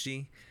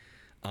sushi.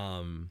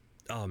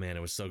 Oh man,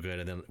 it was so good.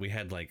 And then we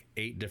had like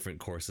 8 different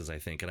courses, I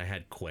think, and I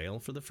had quail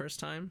for the first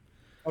time.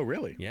 Oh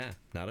really? Yeah,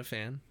 not a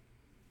fan.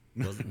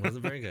 Wasn't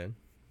very good.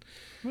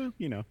 Well,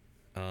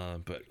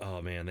 but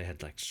oh man, they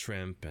had like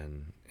shrimp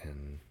and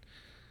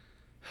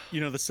the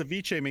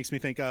ceviche makes me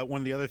think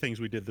one of the other things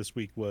we did this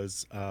week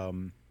was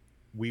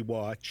we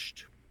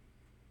watched,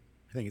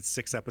 I think it's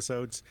 6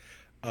 episodes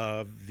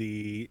of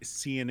the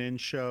CNN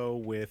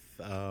show with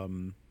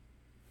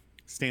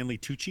Stanley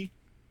Tucci,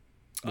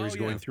 where he's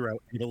going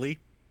throughout Italy.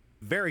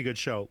 Very good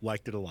show.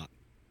 Liked it a lot.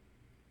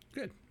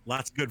 Good.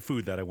 Lots of good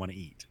food that I want to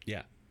eat.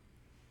 Yeah.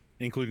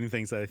 Including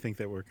things that I think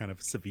that were kind of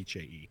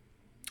ceviche-y.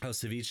 Oh,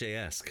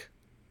 ceviche-esque.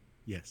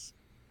 Yes.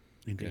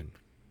 Indeed.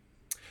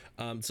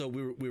 Good. So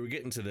we were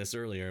getting to this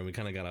earlier, and we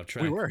kind of got off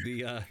track. We were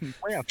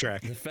way off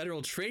track. The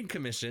Federal Trade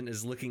Commission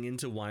is looking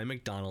into why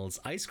McDonald's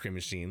ice cream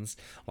machines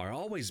are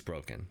always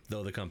broken,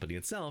 though the company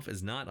itself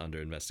is not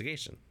under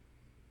investigation.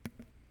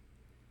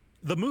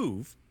 The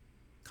move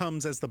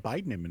comes as the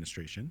Biden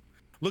administration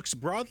looks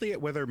broadly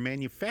at whether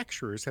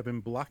manufacturers have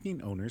been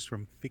blocking owners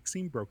from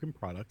fixing broken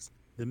products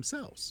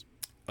themselves.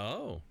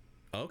 Oh,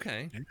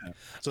 okay. Yeah.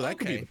 So that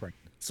could be the problem.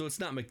 So it's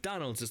not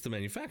McDonald's, it's the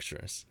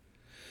manufacturers.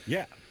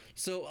 Yeah.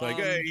 So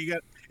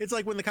it's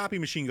like when the copy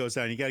machine goes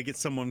down, you got to get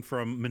someone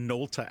from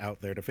Minolta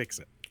out there to fix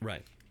it.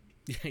 Right.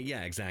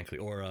 Yeah, exactly.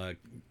 Or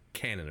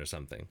Canon or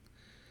something.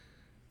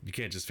 You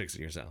can't just fix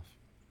it yourself.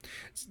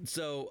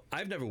 So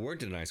I've never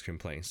worked at an ice cream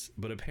place,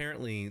 but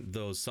apparently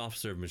those soft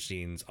serve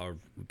machines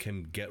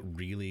can get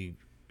really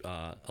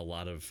a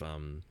lot of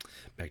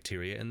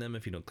bacteria in them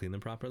if you don't clean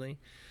them properly.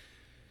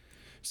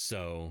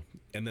 So,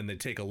 and then they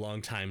take a long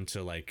time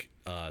to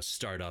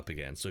start up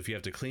again. So if you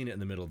have to clean it in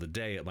the middle of the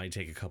day, it might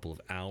take a couple of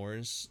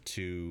hours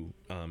to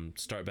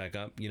start back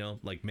up,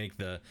 make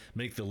the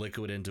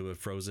liquid into a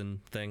frozen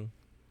thing.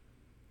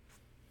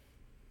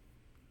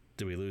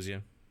 Did we lose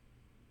you?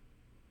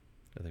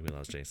 I think we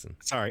lost Jason.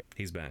 Sorry.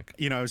 He's back.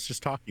 I was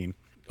just talking.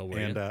 Oh,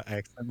 and I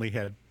accidentally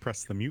had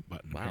pressed the mute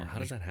button. Wow, apparently. How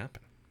does that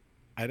happen?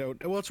 I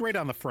don't. Well, it's right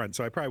on the front,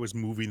 so I probably was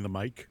moving the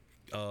mic.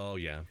 Oh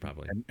yeah,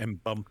 probably.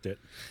 And bumped it.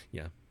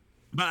 Yeah.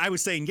 But I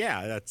was saying,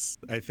 I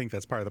think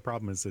that's part of the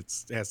problem is it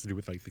has to do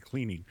with the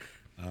cleaning.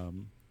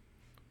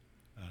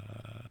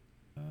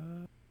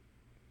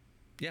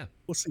 Yeah.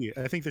 We'll see.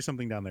 I think there's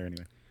something down there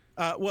anyway.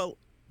 Well,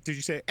 did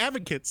you say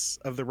advocates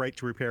of the right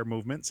to repair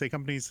movement say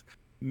companies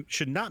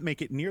should not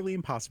make it nearly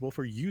impossible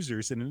for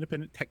users and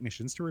independent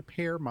technicians to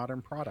repair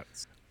modern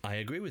products? I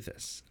agree with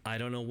this. I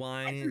don't know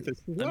why. I agree with this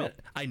as well.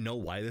 I know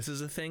why this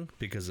is a thing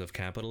because of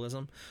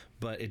capitalism,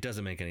 but it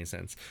doesn't make any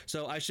sense.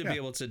 So I should be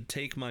able to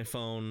take my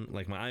phone,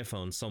 like my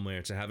iPhone,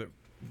 somewhere to have it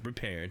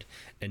repaired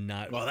and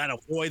not. Well,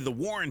 that'll void the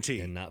warranty.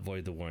 And not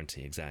void the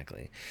warranty,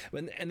 exactly.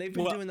 And they've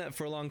been doing that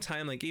for a long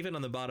time. Like even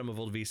on the bottom of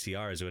old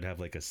VCRs, it would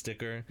have a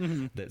sticker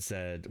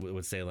that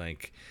would say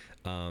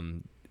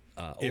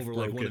over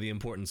like one of the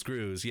important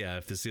screws. Yeah,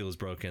 if the seal is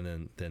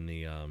broken, then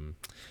the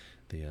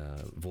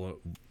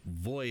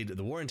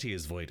warranty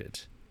is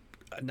voided.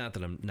 Not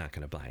that I'm not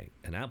going to buy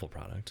an Apple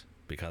product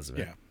because of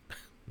it. Yeah.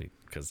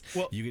 Because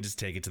you can just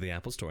take it to the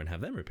Apple store and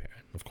have them repair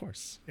it, of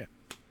course. Yeah.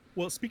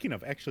 Well, speaking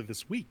of, actually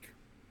this week,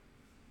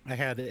 I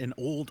had an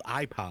old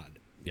iPod.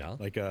 Yeah.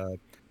 Like a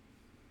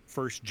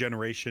first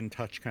generation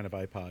touch kind of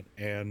iPod.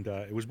 And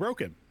it was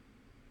broken.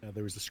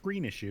 There was a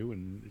screen issue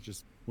and it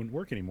just wouldn't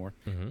work anymore.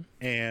 Mm-hmm.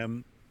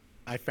 And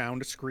I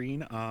found a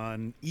screen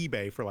on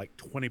eBay for like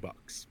 $20.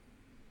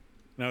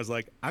 And I was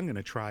like, I'm going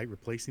to try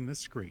replacing this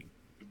screen.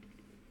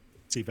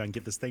 See if I can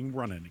get this thing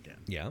running again.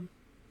 Yeah.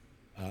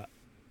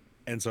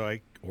 And so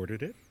I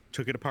ordered it,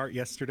 took it apart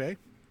yesterday. It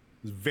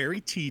was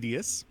very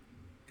tedious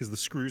because the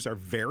screws are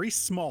very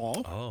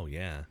small. Oh,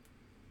 yeah.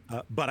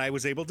 But I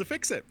was able to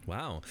fix it.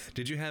 Wow.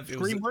 Did you have...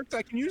 Screen worked,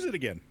 I can use it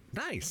again.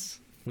 Nice.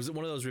 Was it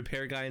one of those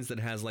repair guides that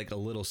has like a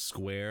little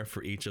square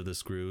for each of the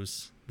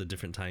screws, the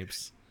different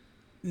types?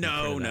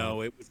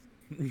 No, it was...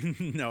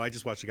 No, I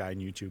just watched a guy on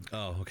YouTube.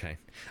 Oh, okay.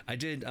 I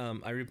did,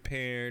 I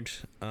repaired...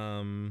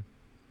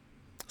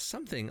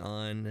 something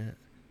on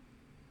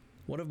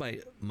one of my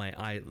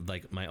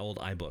old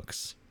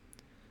iBooks.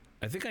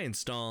 I think I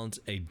installed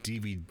a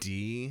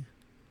DVD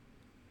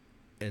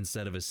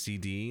instead of a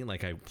CD.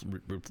 Like I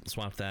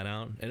swapped that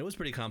out, and it was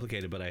pretty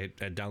complicated. But I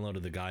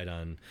downloaded the guide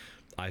on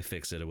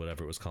iFixit or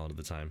whatever it was called at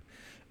the time,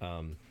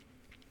 and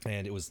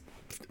it was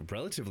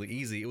relatively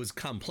easy. It was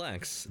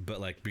complex, but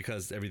like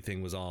because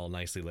everything was all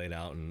nicely laid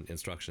out and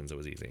instructions, it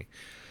was easy.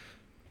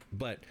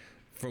 But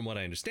from what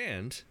I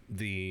understand,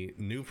 the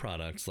new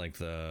products like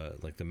the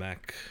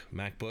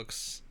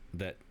MacBooks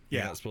that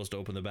you're not supposed to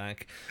open the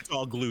back. It's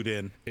all glued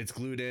in. It's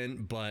glued in,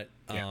 but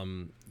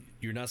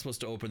you're not supposed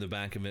to open the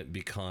back of it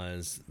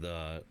because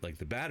the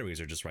batteries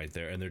are just right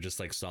there, and they're just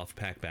like soft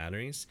pack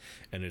batteries,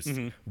 and it's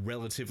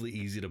relatively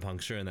easy to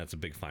puncture, and that's a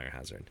big fire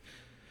hazard.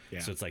 Yeah.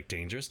 So it's like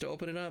dangerous to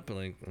open it up. But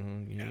like,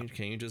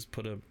 can you just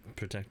put a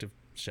protective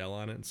shell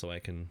on it so I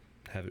can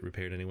have it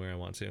repaired anywhere I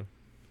want to?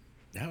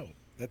 No,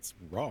 that's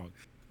wrong.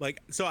 Like,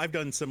 so I've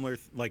done similar,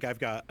 like I've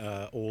got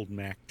old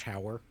Mac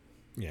Tower.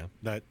 Yeah.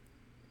 That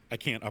I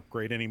can't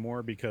upgrade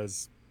anymore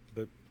because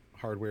the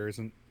hardware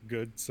isn't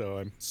good. So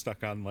I'm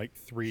stuck on like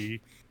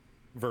 3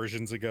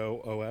 versions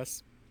ago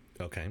OS.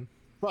 Okay.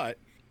 But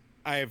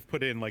I have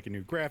put in like a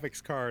new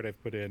graphics card.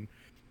 I've put in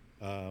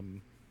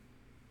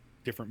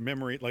different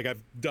memory. Like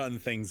I've done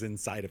things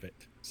inside of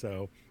it.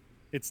 So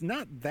it's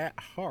not that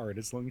hard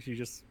as long as you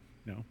just,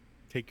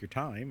 take your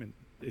time, and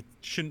it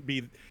shouldn't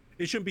be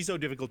so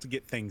difficult to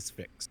get things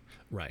fixed.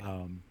 Right.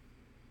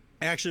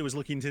 I actually was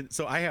looking to,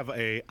 so I have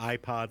a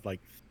iPod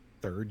like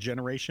 3rd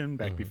generation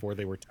back before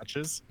they were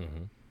touches,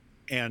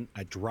 and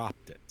I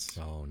dropped it.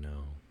 Oh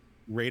no.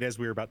 Right as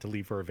we were about to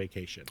leave for a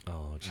vacation.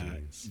 Oh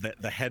jeez.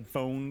 The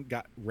headphone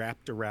got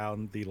wrapped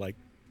around the like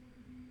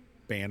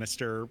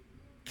banister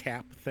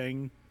cap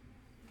thing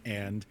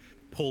and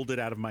pulled it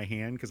out of my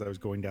hand because I was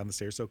going down the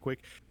stairs so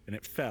quick, and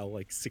it fell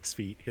like 6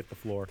 feet, hit the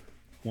floor,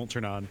 won't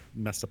turn on,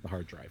 messed up the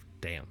hard drive.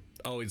 Damn.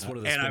 Oh, it's one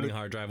of the spinning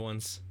hard drive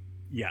ones?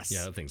 Yes.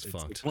 Yeah, that thing's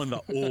fucked. It's one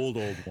of the old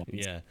ones.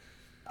 Yeah.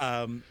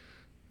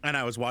 And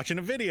I was watching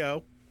a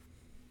video,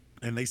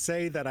 and they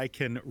say that I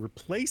can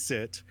replace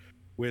it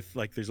with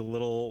like, there's a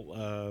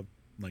little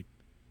like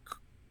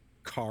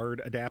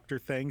card adapter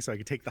thing. So I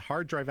could take the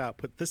hard drive out,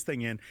 put this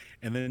thing in,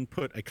 and then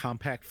put a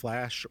compact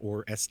flash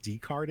or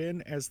SD card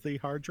in as the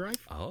hard drive.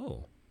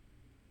 Oh.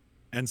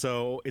 And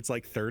so it's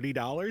like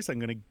 $30. I'm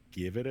going to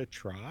give it a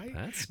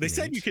try. They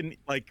said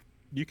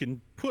you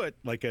can put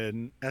like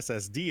an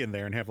SSD in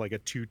there and have like a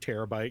 2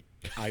 terabyte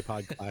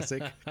iPod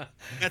Classic.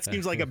 That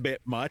seems like a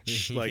bit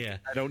much. Like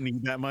I don't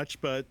need that much,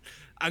 but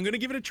I'm going to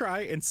give it a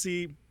try and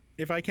see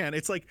if I can.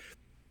 It's like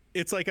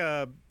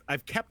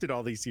I've kept it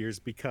all these years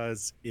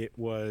because it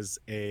was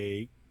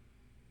a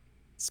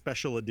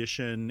special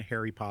edition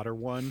Harry Potter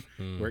one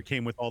where it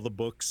came with all the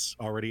books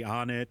already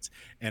on it,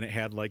 and it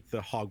had like the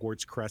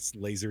Hogwarts crest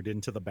lasered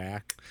into the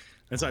back.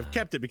 And so I've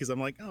kept it because I'm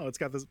like, oh, it's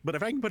got this, but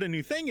if I can put a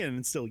new thing in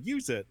and still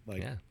use it,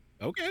 like,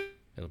 okay,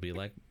 it'll be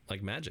like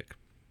magic.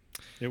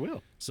 It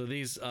will. So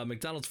these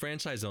McDonald's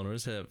franchise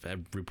owners have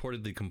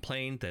reportedly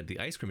complained that the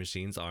ice cream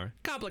machines are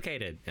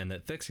complicated and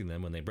that fixing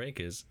them when they break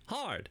is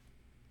hard.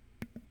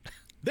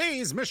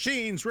 These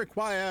machines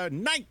require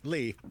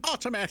nightly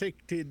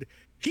automated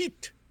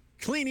heat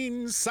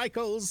cleaning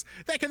cycles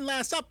that can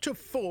last up to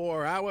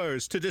 4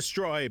 hours to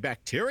destroy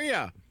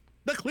bacteria.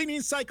 The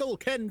cleaning cycle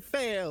can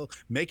fail,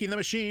 making the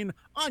machine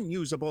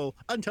unusable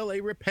until a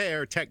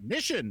repair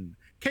technician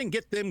can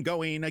get them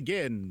going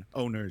again,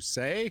 owners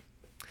say,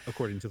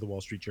 according to the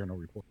Wall Street Journal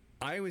report.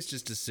 I always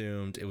just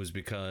assumed it was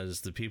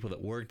because the people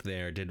that worked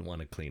there didn't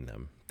want to clean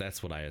them.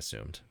 That's what I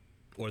assumed.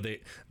 Or they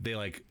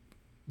like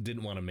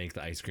didn't want to make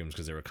the ice creams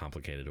because they were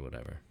complicated or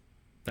whatever.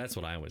 That's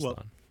what I always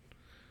thought.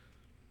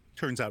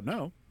 Turns out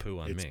no. Poo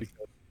on me.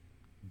 Because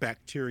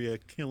bacteria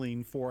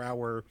killing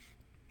 4-hour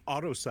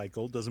auto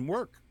cycle doesn't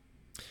work.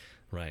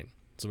 Right.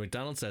 So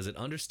McDonald's says it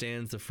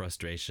understands the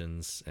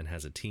frustrations and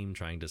has a team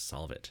trying to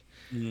solve it.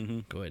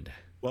 Good.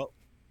 Well,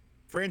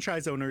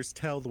 Franchise owners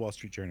tell the Wall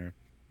Street Journal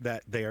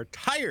that they are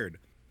tired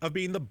of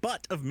being the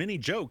butt of many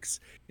jokes,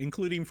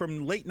 including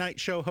from late night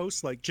show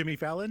hosts like Jimmy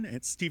Fallon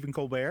and Stephen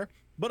Colbert,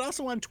 but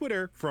also on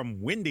Twitter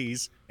from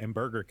Wendy's and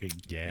Burger King.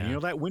 Yeah. And you know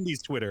that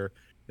Wendy's Twitter,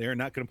 they're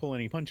not going to pull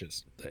any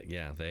punches.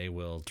 Yeah, they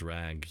will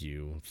drag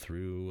you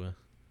through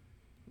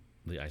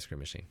the ice cream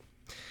machine.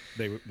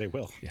 They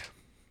will. Yeah.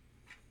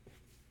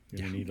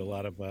 You need a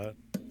lot of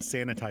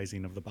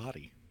sanitizing of the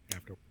body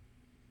after.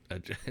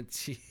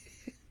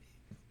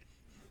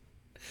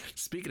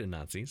 Speaking of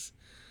Nazis,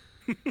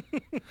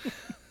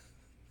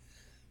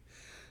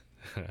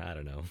 I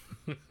don't know.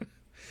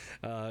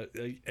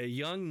 A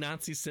young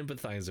Nazi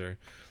sympathizer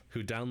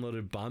who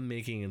downloaded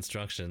bomb-making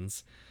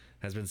instructions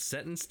has been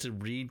sentenced to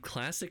read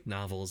classic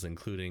novels,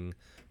 including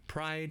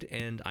Pride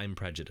and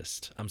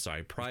Prejudice.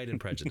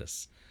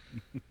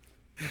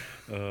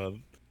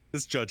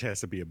 This judge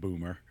has to be a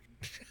boomer.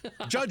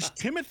 Judge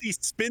Timothy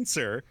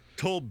Spencer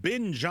told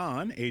Ben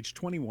John, age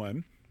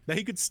 21, that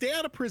he could stay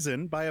out of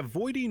prison by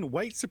avoiding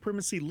white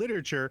supremacy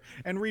literature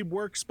and read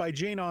works by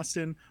Jane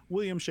Austen,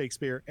 William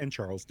Shakespeare, and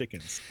Charles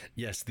Dickens.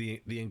 Yes, the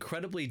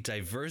incredibly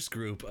diverse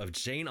group of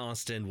Jane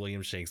Austen,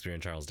 William Shakespeare,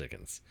 and Charles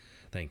Dickens.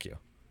 Thank you.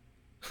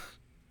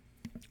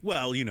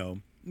 Well,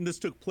 this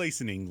took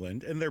place in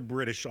England, and they're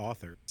British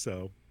authors,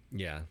 so...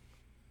 Yeah.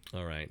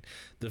 All right.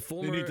 The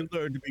former... They need to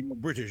learn to be more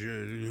British.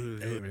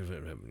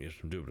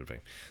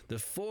 The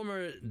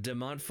former De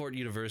Montfort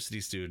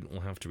University student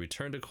will have to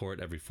return to court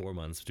every 4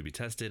 months to be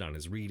tested on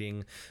his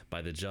reading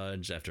by the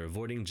judge after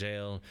avoiding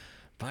jail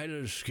by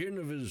the skin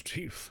of his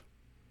teeth.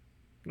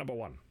 Number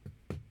 1.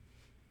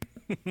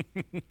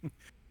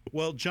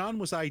 Well, John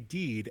was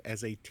ID'd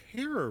as a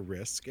terror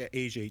risk at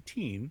age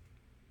 18,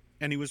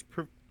 and he was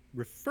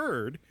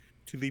referred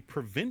to the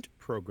Prevent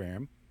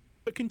program,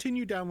 but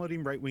continued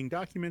downloading right-wing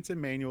documents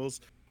and manuals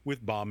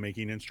with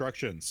bomb-making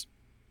instructions.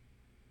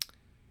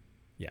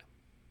 Yeah.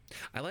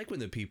 I like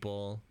when the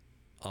people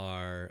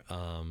are,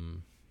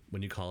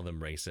 when you call them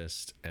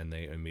racist, and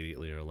they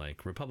immediately are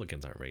like,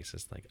 Republicans aren't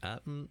racist. Like,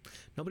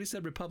 nobody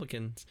said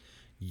Republicans.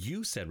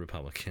 You said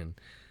Republican.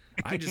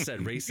 I just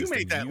said racist. You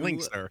made that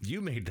link, sir. You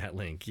made that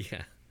link,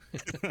 yeah.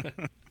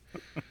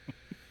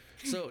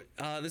 So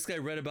this guy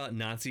read about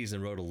Nazis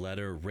and wrote a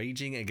letter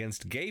raging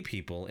against gay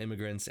people,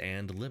 immigrants,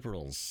 and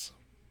liberals.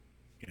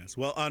 Yes.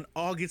 Well, on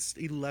August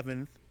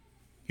 11th,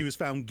 he was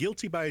found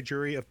guilty by a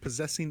jury of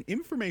possessing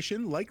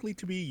information likely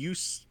to be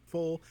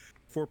useful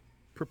for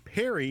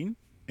preparing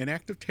an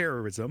act of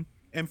terrorism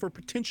and for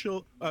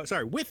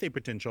with a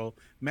potential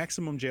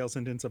maximum jail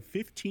sentence of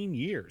 15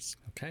 years.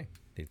 Okay.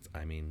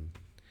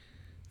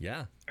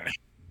 Yeah.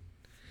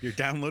 You're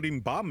downloading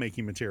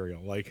bomb-making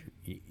material, like...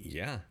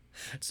 Yeah.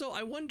 So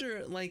I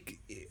wonder,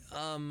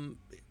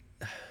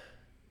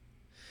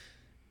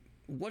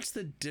 what's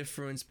the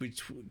difference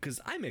between... Because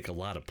I make a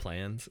lot of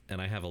plans,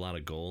 and I have a lot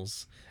of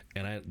goals,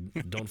 and I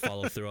don't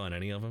follow through on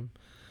any of them.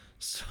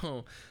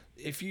 So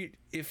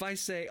if I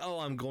say,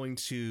 I'm going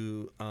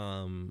to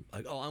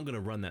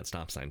run that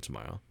stop sign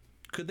tomorrow,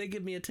 could they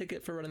give me a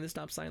ticket for running the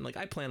stop sign? Like,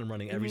 I plan on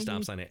running every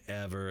stop sign I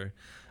ever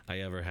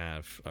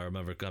have, or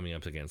remember coming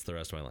up against the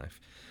rest of my life.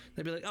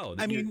 They'd be like,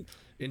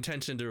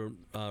 intention to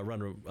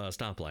run a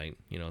stoplight,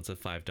 it's a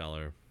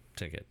 $5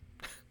 ticket.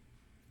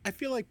 I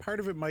feel like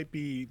part of it might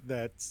be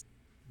that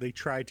they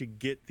try to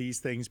get these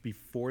things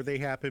before they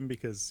happen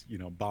because,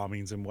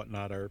 bombings and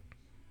whatnot are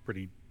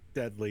pretty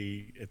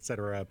deadly,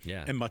 etc.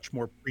 Yeah. And much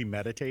more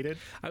premeditated.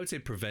 I would say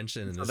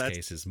prevention in this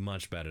case is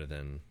much better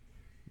than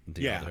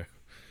the other.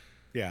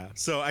 Yeah.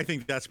 So I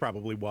think that's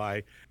probably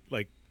why,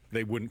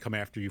 they wouldn't come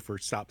after you for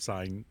stop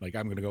sign. Like,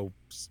 I'm going to go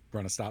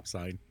run a stop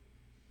sign.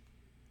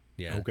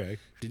 Yeah. Okay.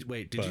 Did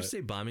you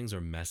say bombings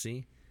are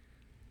messy?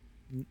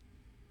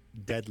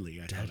 Deadly,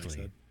 I thought I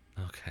said.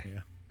 Okay. Yeah.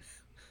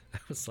 I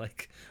was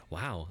like,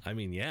 wow. I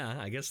mean, yeah,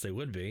 I guess they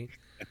would be.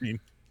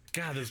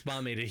 God, this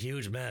bomb made a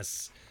huge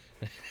mess.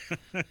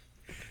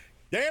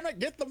 Damn it,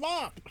 get the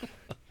mop.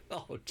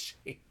 Oh,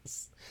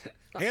 jeez.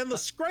 And the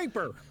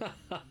scraper.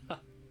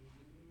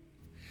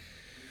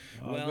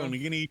 I'm going to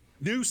get any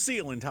new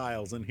ceiling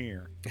tiles in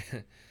here.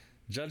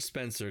 Judge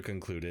Spencer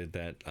concluded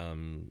that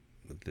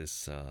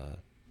this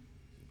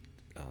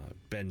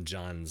Ben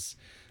John's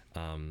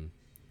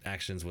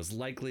actions was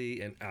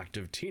likely an act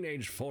of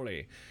teenage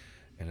folly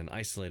and an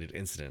isolated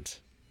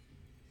incident.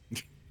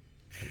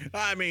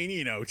 I mean,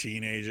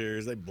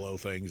 teenagers, they blow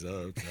things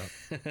up.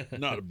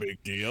 Not a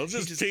big deal. It's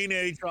just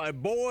teenage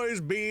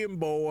boys being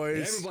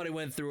boys. Everybody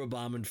went through a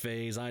bombing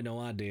phase. I know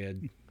I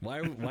did.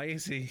 Why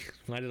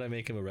did I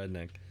make him a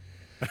redneck?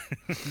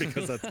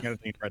 Because that's the kind of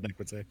thing a redneck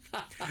would say.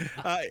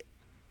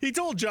 He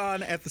told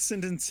John at the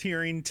sentence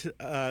hearing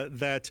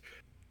that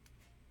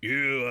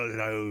you're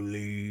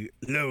a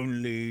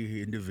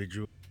lonely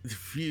individual with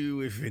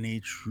few, if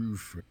any, true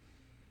friends.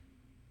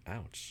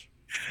 Ouch.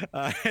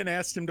 And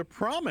asked him to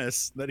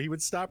promise that he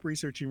would stop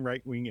researching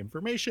right-wing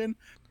information,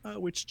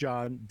 which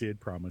John did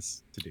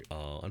promise to do.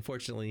 Oh,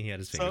 unfortunately, he had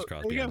his fingers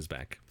crossed behind his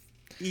back.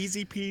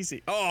 Easy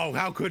peasy. Oh,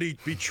 how could he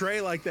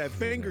betray like that?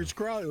 Fingers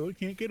crossed. Oh, we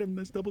can't get him.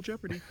 That's double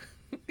jeopardy.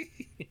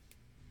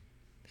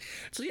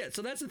 So yeah,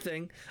 so that's the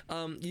thing.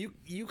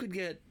 You could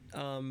get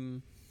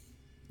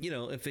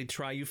if they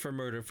try you for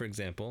murder, for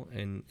example,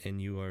 and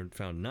you are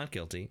found not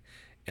guilty,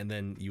 and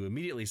then you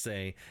immediately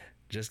say,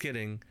 "Just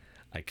kidding,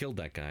 I killed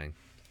that guy."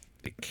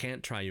 They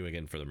can't try you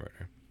again for the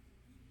murder.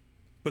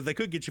 But they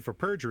could get you for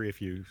perjury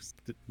if you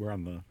were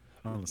on the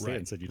stand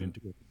and said you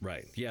didn't do it.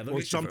 Right. Yeah, they'll Or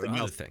get you something for other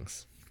else.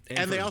 things.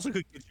 And they also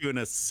could get you in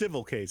a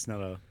civil case,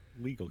 not a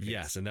legal case.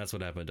 Yes, and that's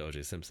what happened to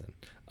O.J. Simpson.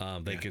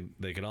 They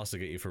could also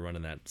get you for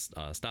running that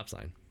stop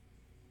sign.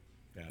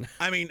 Yeah.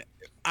 I mean,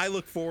 I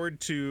look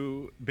forward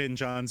to Ben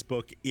John's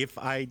book If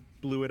I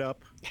Blew It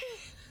Up.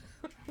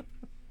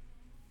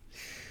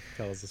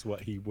 Tells us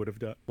what he would have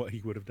done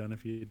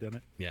if he had done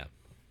it. Yeah.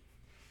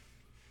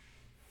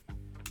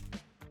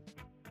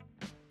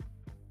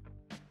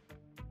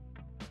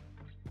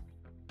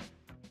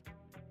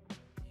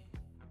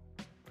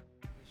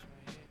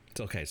 It's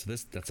okay. So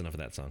that's enough of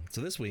that song.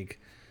 So this week,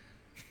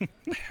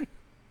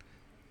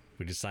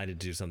 we decided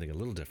to do something a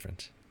little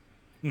different.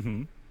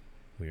 Mm-hmm.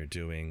 We are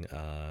doing.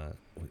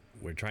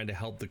 We're trying to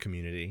help the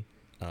community,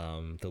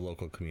 the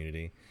local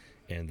community,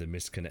 and the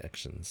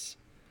misconnections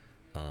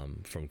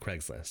from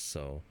Craigslist.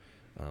 So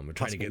we're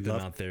trying to get them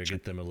out there,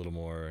 get them a little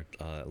more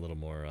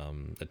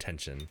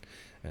attention,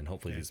 and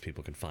hopefully these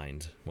people can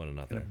find one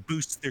another. And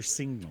boost their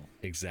signal.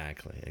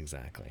 Exactly.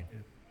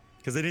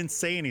 Because they didn't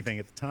say anything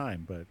at the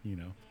time, but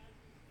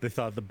they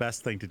thought the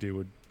best thing to do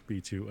would be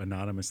to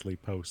anonymously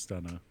post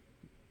on a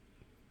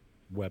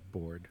web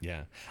board.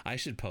 Yeah, I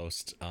should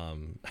post a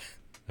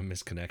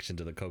misconnection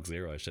to the Coke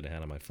Zero I should have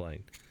had on my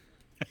flight.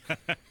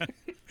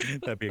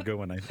 That'd be a good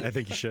one. I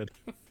think you should.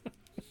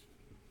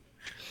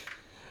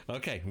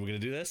 Okay, we're gonna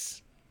do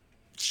this.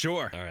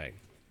 Sure. All right.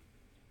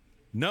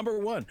 Number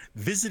 1,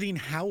 visiting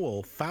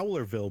Howell,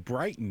 Fowlerville,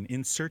 Brighton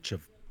in search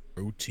of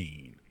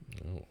protein.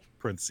 Oh.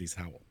 Parentheses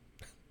Howell.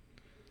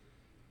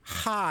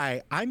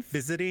 Hi, I'm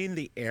visiting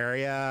the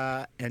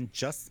area and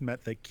just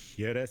met the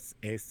cutest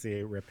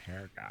AC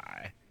repair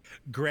guy.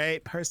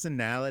 Great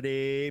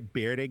personality,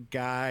 bearded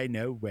guy,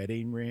 no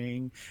wedding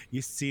ring.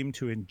 You seem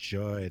to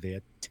enjoy the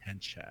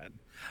attention.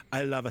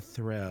 I love a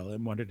thrill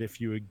and wondered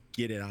if you would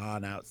get it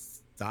on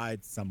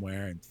outside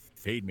somewhere and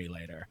feed me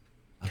later.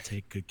 I'll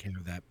take good care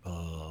of that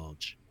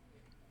bulge.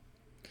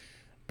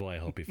 Boy, I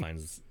hope he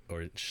finds,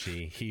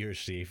 he or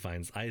she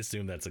finds, I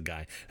assume that's a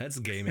guy. That's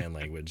gay man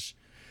language.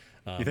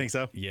 You think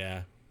so?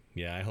 Yeah.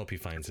 I hope he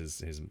finds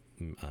his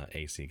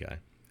AC guy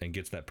and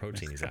gets that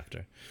protein he's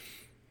after.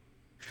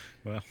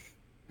 Well,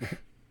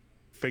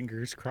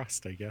 fingers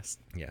crossed, I guess.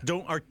 Yeah.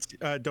 Don't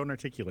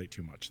articulate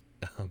too much.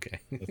 Okay.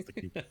 That's the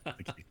key.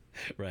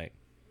 Right.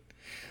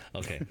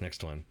 Okay,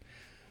 next one.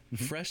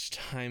 Fresh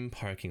Time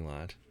parking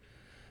lot.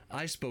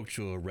 I spoke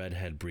to a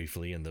redhead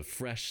briefly in the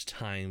Fresh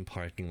Time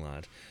parking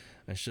lot.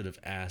 I should have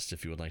asked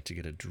if you would like to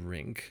get a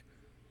drink.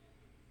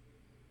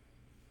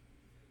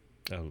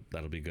 Oh,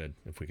 that'll be good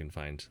if we can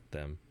find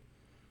them.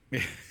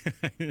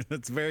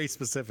 That's very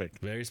specific.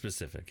 Very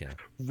specific, yeah.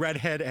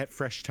 Redhead at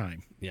Fresh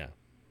Time. Yeah.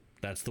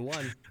 That's the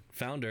one.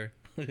 Found her.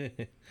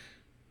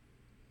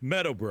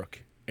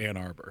 Meadowbrook, Ann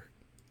Arbor.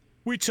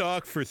 We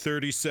talked for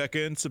 30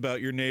 seconds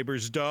about your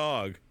neighbor's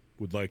dog.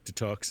 Would like to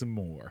talk some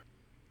more.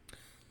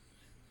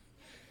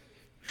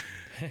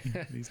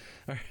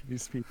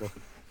 These people.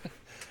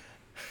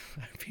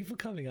 Are people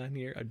coming on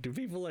here? Do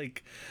people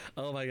like,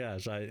 oh my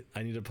gosh, I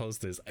need to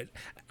post this.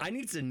 I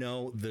need to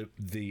know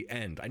the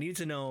end. I need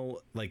to know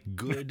like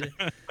good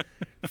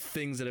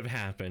things that have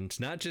happened,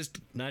 not just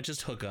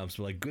hookups,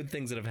 but like good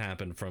things that have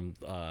happened from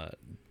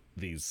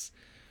these.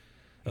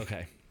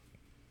 Okay.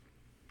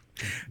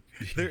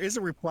 There is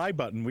a reply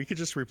button. We could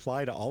just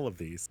reply to all of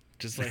these.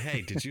 Just like,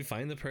 hey, did you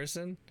find the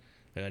person?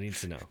 I need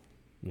to know.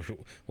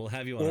 We'll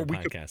have you on our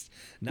podcast.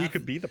 You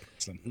could be the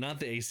person. Not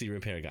the AC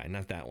repair guy.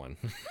 Not that one.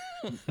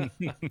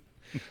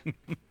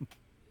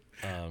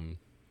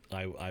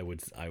 I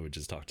would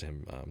just talk to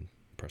him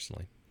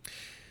personally.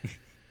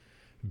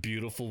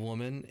 Beautiful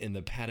woman in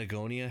the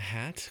Patagonia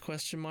hat? ?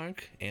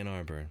 Ann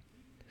Arbor.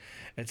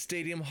 At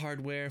Stadium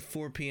Hardware,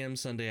 4 p.m.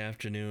 Sunday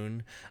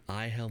afternoon,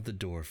 I held the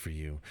door for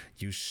you.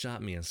 You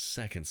shot me a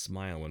second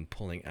smile when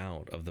pulling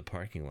out of the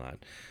parking lot.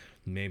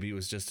 Maybe it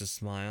was just a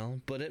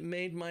smile, but it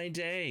made my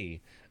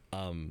day.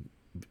 And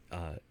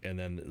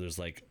then there's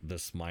like the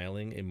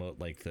smiling emote,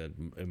 like the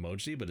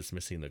emoji, but it's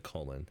missing the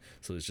colon,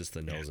 so it's just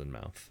the nose and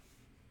mouth.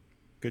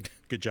 Good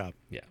job.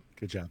 Yeah,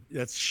 good job.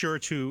 That's sure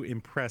to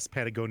impress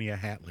Patagonia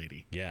hat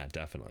lady. Yeah,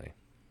 definitely.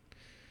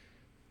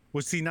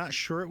 Was he not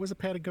sure it was a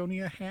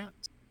Patagonia hat?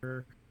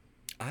 Or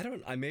I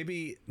don't.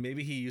 Maybe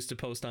he used to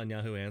post on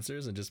Yahoo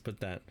Answers and just put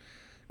that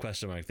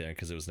question mark there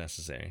because it was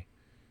necessary.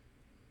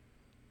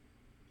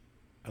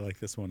 I like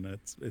this one.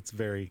 It's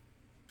very,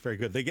 very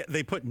good.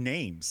 They put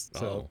names,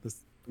 so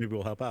this maybe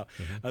will help out.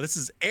 Mm-hmm. This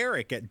is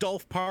Eric at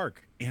Dolph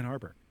Park, Ann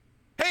Arbor.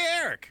 Hey,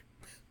 Eric!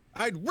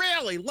 I'd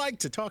really like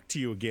to talk to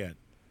you again.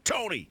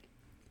 Tony!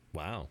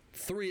 Wow.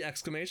 3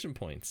 exclamation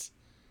points.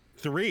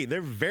 3.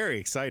 They're very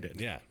excited.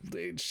 Yeah.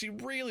 She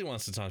really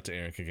wants to talk to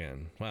Eric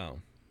again. Wow.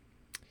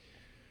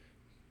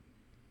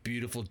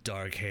 Beautiful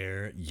dark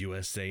hair,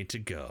 USA to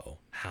go.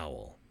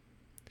 Howell.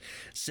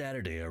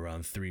 Saturday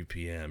around 3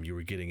 p.m., you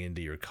were getting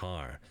into your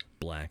car,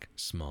 black,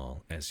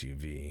 small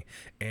SUV,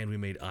 and we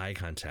made eye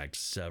contact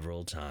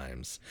several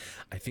times.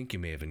 I think you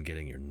may have been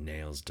getting your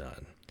nails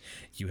done.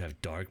 You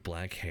have dark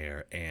black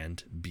hair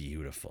and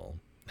beautiful.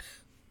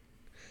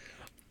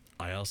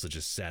 I also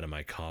just sat in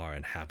my car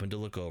and happened to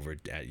look over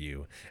at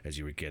you as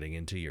you were getting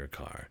into your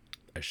car.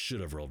 I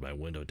should have rolled my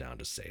window down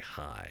to say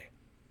hi.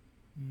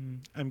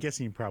 I'm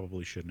guessing you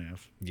probably shouldn't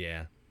have.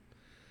 Yeah.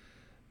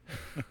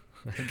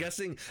 I'm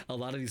guessing a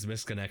lot of these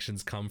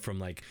misconnections come from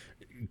like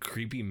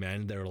creepy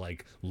men that are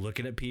like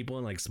looking at people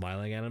and like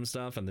smiling at them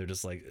stuff, and they're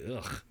just like,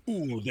 ugh.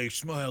 Ooh, they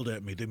smiled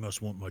at me. They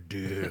must want my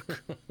dick.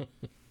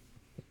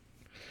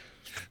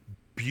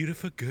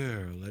 Beautiful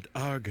girl at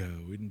Argo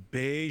in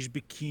beige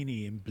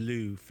bikini and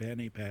blue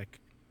fanny pack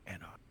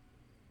and on.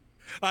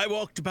 I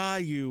walked by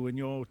you and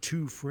your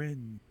two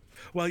friends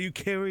while you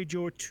carried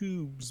your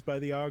tubes by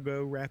the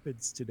Argo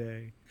Rapids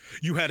today.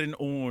 You had an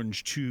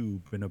orange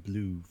tube and a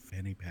blue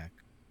fanny pack.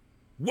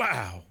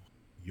 Wow,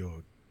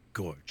 you're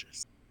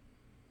gorgeous.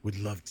 Would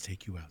love to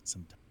take you out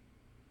sometime.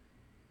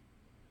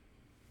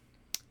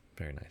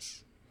 Very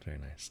nice. Very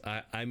nice.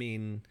 I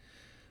mean,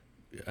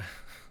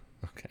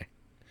 okay.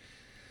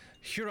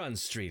 Huron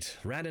Street,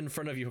 ran in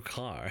front of your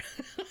car.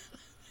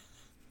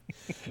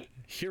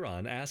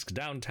 Huron, ask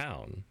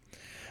downtown.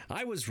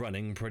 I was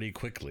running pretty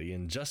quickly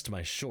in just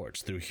my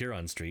shorts through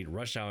Huron Street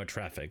rush hour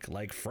traffic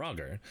like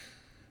Frogger.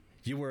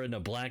 You were in a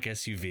black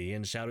SUV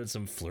and shouted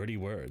some flirty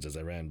words as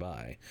I ran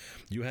by.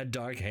 You had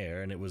dark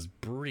hair and it was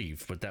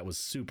brief, but that was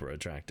super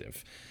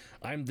attractive.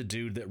 I'm the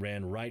dude that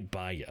ran right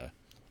by ya.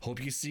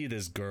 Hope you see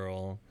this,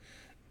 girl.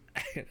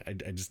 I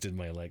just did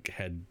my like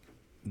head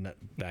nut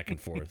back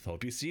and forth.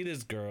 Hope you see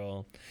this,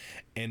 girl.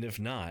 And if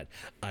not,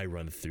 I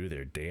run through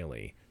there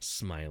daily.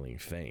 Smiling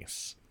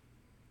face.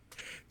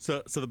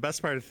 So the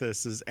best part of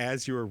this is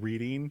as you were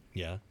reading,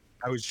 Yeah.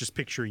 I was just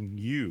picturing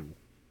you.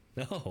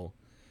 No.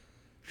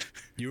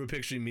 You were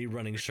picturing me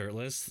running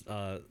shirtless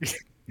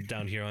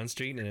down here on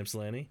street in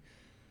Ypsilanti?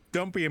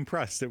 Don't be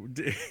impressed.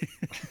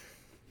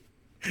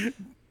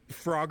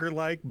 Frogger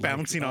like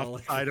bouncing off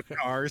the side of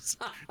cars.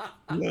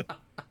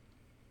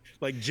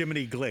 Like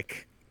Jiminy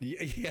Glick.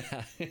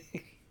 Yeah.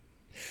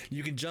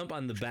 You can jump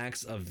on the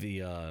backs of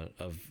the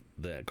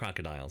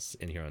crocodiles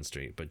in Huron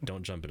Street, but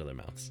don't jump into their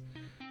mouths.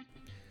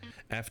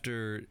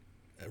 After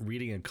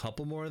reading a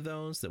couple more of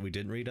those that we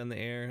didn't read on the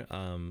air,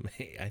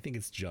 I think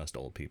it's just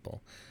old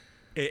people.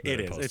 It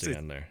is. It's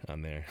on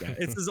there. Yeah,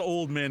 it's these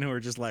old men who are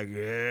just like,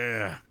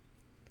 yeah,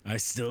 I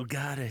still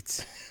got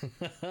it.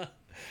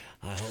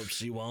 I hope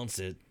she wants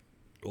it,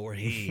 or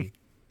he.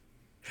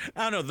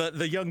 I don't know.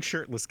 The young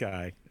shirtless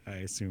guy, I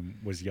assume,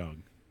 was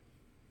young,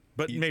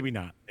 but maybe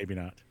not. Maybe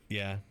not.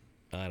 Yeah,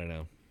 I don't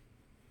know.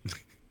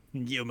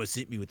 You almost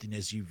hit me with an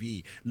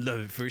SUV.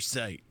 Love at first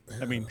sight.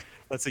 I mean,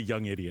 that's a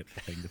young idiot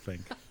thing to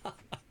think.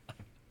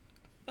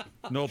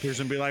 No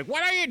person be like,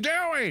 "What are you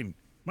doing?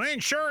 My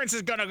insurance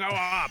is gonna go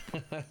up."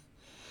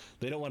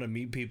 They don't want to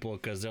meet people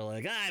because they're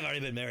like, I've already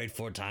been married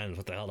 4 times.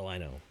 What the hell do I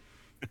know?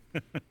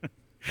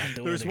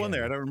 There was one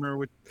there. I don't remember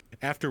what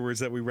afterwards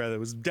that we read. It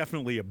was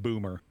definitely a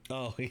boomer.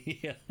 Oh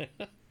yeah.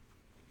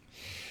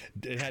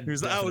 It had.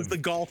 It was the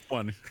golf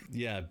one.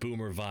 Yeah,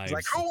 boomer vibes. It's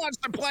like, who wants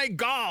to play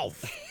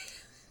golf?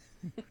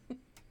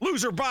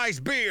 Loser buys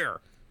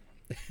beer.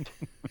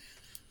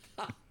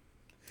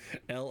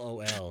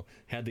 LOL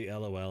had the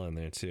LOL in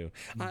there too.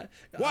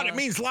 What? It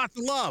means lots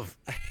of love.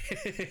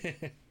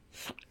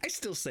 I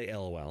still say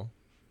LOL.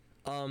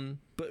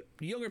 But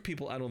younger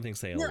people, I don't think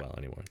say LOL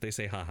anymore. They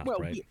say haha, Well,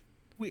 right?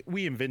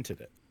 we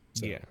invented it.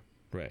 So. Yeah,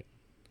 right.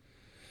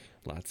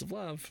 Lots of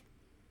love.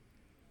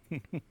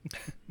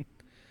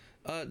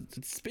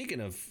 Speaking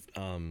of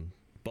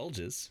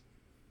bulges,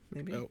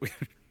 maybe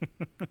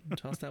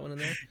toss that one in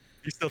there.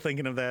 You're still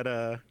thinking of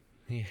that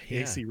Yeah.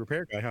 AC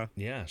repair guy, huh?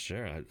 Yeah,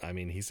 sure. I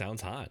mean, he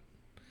sounds hot,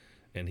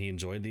 and he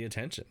enjoyed the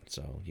attention.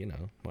 So, you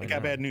know, why I got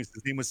not? bad news.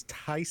 His name was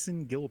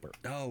Tyson Gilbert.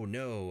 Oh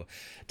no,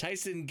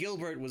 Tyson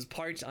Gilbert was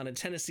parked on a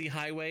Tennessee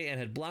highway and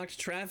had blocked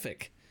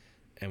traffic.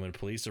 And when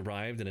police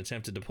arrived and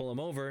attempted to pull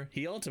him over,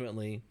 he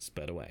ultimately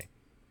sped away.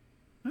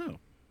 Oh.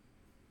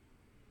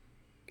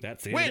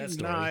 That's the end of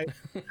that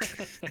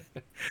story.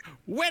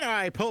 When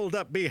I pulled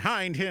up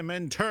behind him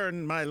and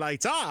turned my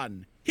lights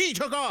on, he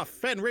took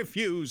off and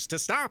refused to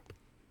stop.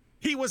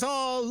 He was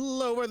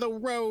all over the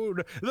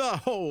road the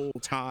whole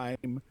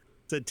time,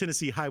 said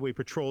Tennessee Highway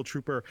Patrol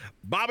Trooper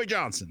Bobby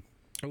Johnson.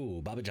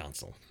 Ooh, Bobby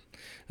Johnson.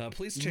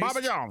 Police chased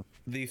Bobby John.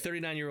 the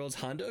 39-year-old's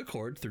Honda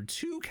Accord through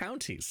 2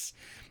 counties.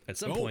 At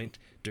some point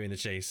during the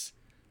chase,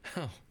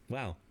 oh,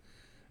 wow.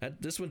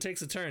 This one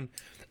takes a turn.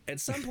 At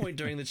some point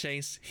during the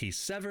chase, he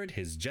severed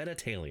his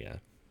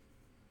genitalia.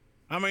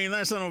 I mean,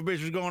 that son of a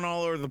bitch was going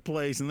all over the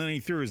place, and then he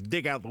threw his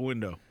dick out the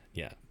window.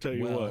 Yeah. Tell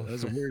you what,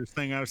 that's the weirdest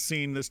thing I've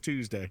seen this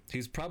Tuesday.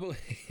 He's probably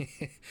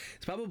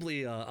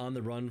on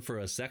the run for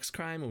a sex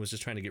crime and was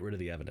just trying to get rid of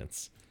the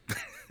evidence.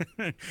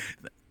 Look,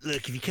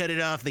 if you cut it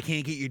off, they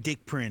can't get your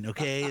dick print,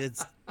 okay?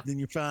 Then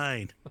you're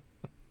fine.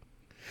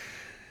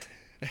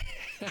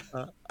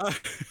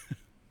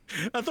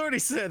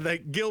 Authorities said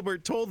that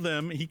Gilbert told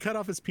them he cut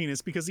off his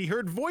penis because he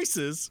heard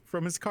voices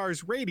from his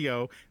car's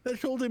radio that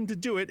told him to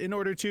do it in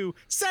order to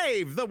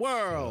save the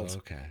world. Oh,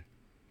 okay.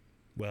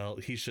 Well,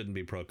 he shouldn't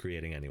be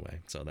procreating anyway,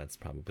 so that's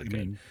probably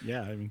good.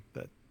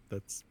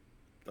 That's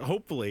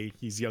hopefully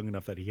he's young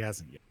enough that he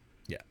hasn't yet.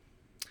 Yeah.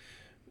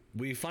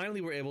 We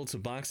finally were able to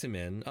box him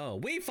in.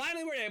 And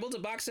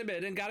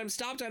got him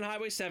stopped on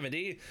Highway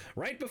 70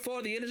 right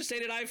before the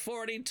interstate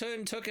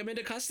I-40 took him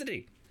into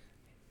custody.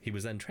 He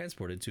was then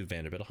transported to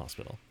Vanderbilt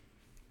Hospital.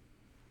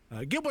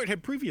 Gilbert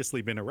had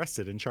previously been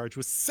arrested and charged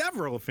with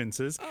several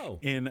offenses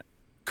in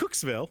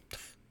Cooksville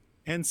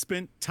and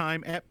spent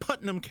time at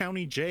Putnam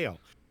County Jail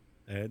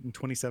in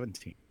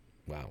 2017.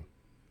 Wow.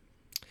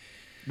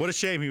 What a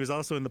shame. He was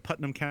also in the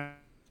Putnam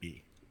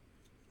County.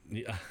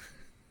 Yeah.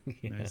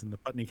 He's in the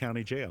Putnam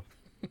County Jail.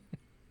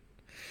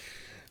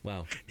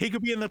 Wow. He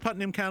could be in the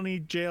Putnam County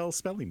Jail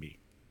spelling bee.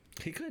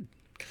 He could.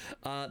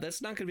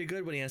 That's not going to be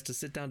good when he has to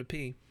sit down to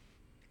pee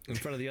in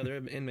front of the other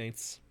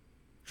inmates.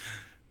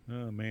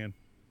 Oh, man.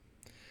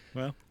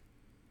 Well.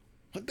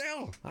 What the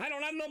hell? I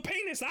don't have no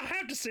penis. I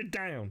have to sit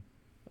down.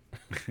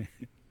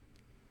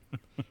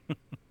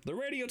 The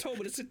radio told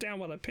me to sit down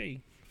while I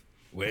pee.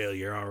 Well,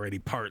 you're already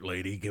part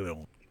lady. Go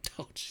on.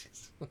 Oh,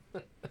 jeez.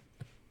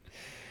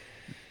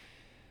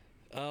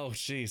 Oh,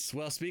 jeez.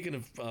 Well, speaking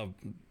of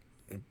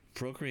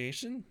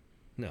procreation?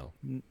 No.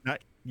 Not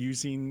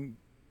using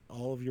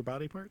all of your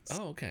body parts?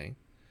 Oh, okay.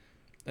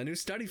 A new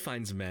study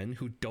finds men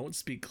who don't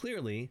speak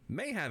clearly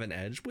may have an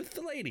edge with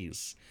the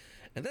ladies.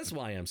 And that's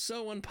why I'm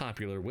so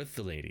unpopular with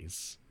the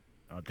ladies.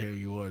 I'll tell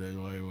you what,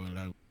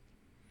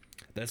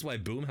 that's why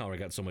Boomhauer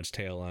got so much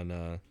tail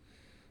on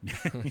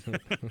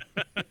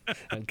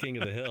on King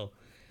of the Hill.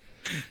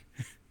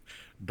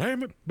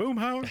 Damn it,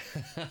 Boomhauer.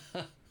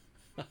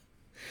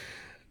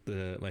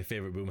 My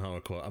favorite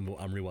Boomhauer quote, I'm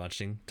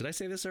rewatching. Did I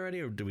say this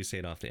already, or did we say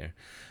it off the air?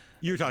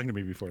 You were talking to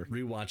me before.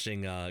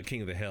 Rewatching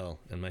King of the Hill,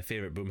 and my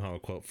favorite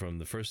Boomhauer quote from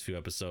the first few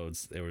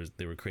episodes,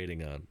 they were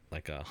creating a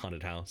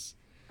haunted house,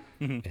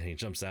 and he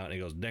jumps out and he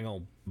goes, "Dang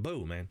old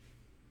boo, man."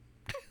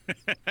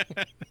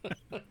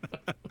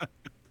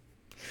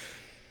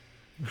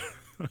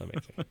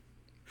 Amazing.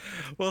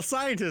 Well,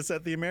 scientists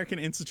at the American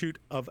Institute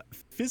of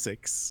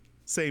Physics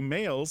say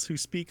males who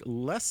speak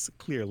less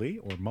clearly,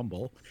 or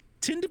mumble,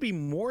 tend to be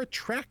more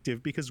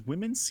attractive because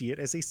women see it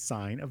as a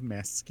sign of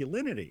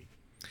masculinity.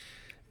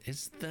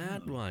 Is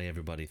that why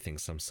everybody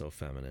thinks I'm so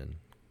feminine?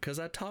 Because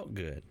I talk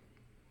good.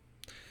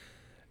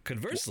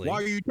 Conversely,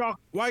 why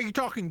are you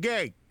talking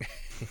gay?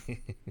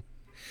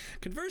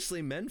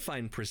 Conversely, men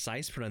find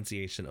precise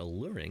pronunciation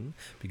alluring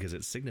because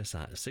it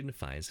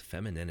signifies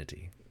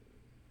femininity.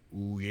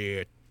 Ooh,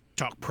 yeah.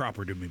 Talk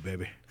proper to me,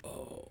 baby.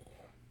 Oh.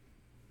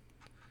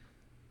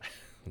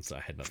 I'm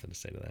sorry, I had nothing to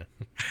say to that.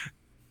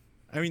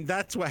 I mean,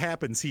 that's what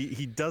happens.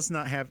 He does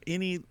not have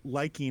any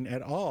liking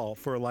at all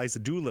for Eliza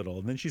Doolittle.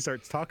 And then she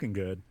starts talking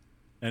good.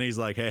 And he's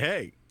like,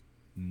 hey.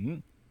 Mm-hmm.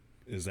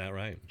 Is that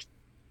right?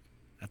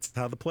 That's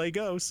how the play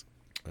goes.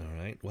 All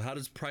right. Well, how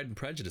does Pride and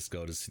Prejudice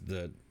go? Does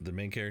the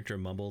main character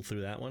mumble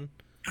through that one?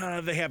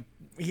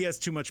 He has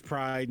too much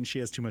pride and she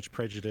has too much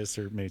prejudice,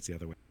 or maybe it's the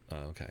other way.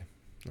 Oh, okay.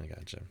 I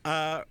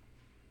gotcha.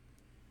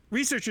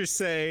 Researchers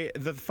say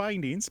that the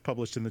findings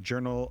published in the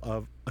Journal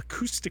of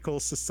Acoustical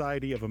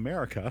Society of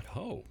America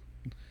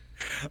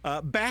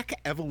back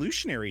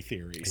evolutionary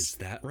theories. Is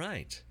that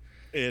right?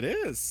 It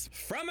is.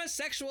 From a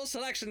sexual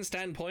selection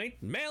standpoint,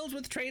 males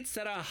with traits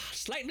that are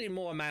slightly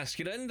more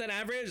masculine than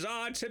average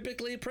are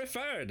typically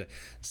preferred,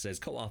 says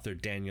co-author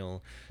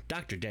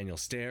Dr. Daniel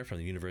Stair from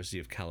the University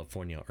of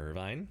California,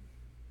 Irvine.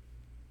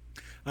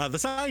 The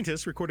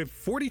scientists recorded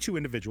 42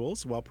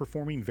 individuals while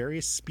performing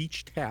various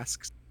speech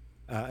tasks,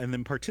 and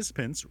then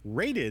participants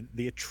rated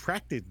the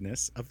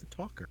attractiveness of the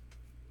talker.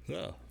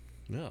 Oh,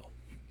 no.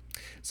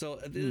 So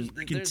you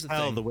can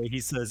tell the way he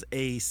says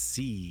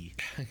AC.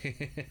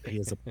 He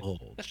has a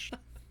bulge.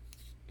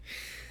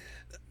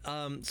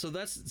 So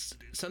that's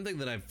something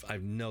that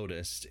I've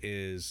noticed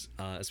is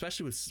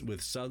especially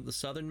with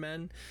Southern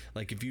men,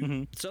 like if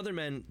you Southern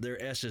men,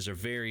 their S's are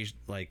very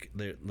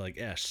they're like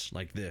S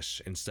like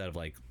this instead of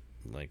like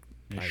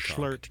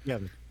slurred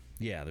together.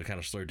 Yeah, they're kind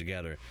of slurred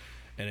together,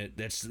 and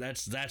that's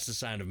the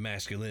sign of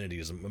masculinity.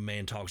 Is a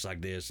man talks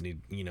like this, and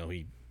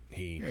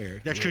he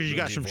that's because you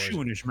got some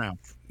shoe in his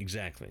mouth.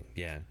 Exactly.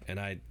 Yeah, and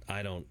I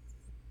don't.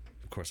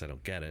 Of course, I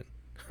don't get it.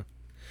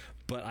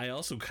 But I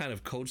also kind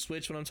of code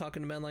switch when I'm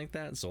talking to men like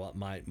that, so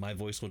my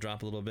voice will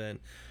drop a little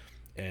bit,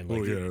 and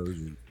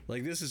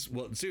like this is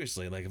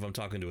seriously, like if I'm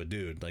talking to a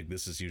dude, like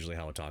this is usually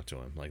how I talk to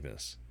him, like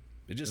this.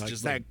 It just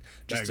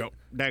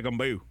daggum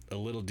boo, a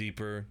little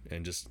deeper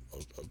and just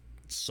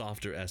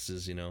softer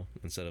S's,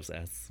 instead of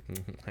S.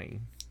 Hi.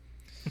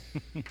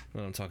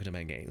 When I'm talking to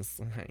my gays.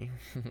 Hi.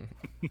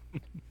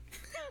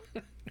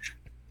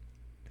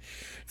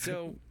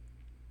 So.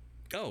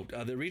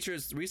 The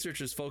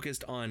researchers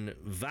focused on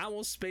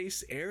vowel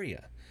space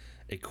area,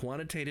 a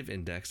quantitative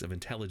index of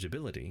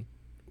intelligibility.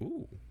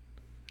 Ooh,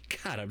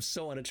 God, I'm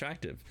so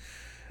unattractive.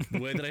 The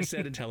way that I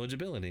said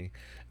intelligibility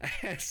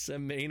as a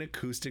main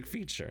acoustic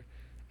feature.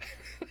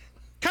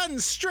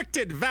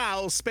 Constricted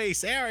vowel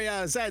space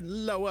areas and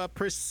lower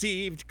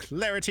perceived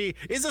clarity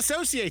is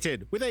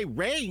associated with a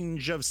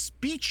range of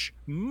speech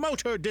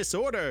motor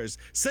disorders,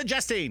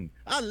 suggesting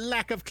a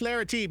lack of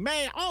clarity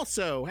may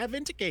also have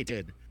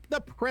indicated the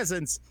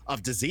presence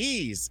of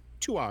disease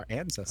to our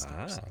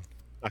ancestors.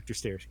 Dr.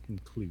 Stairs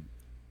concludes.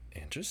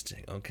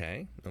 Interesting.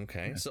 Okay.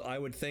 Yeah. So I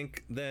would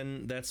think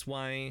then that's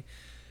why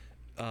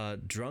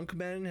drunk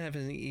men have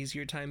an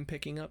easier time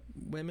picking up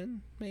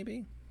women,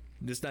 maybe?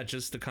 It's not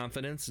just the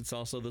confidence, it's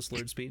also the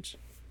slurred speech.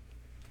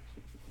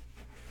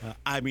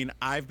 I mean,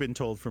 I've been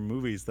told from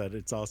movies that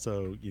it's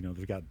also,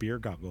 they've got beer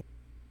goggle.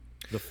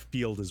 The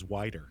field is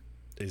wider.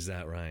 Is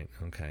that right?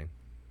 Okay.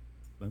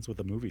 That's what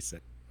the movies say.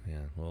 Yeah,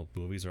 well,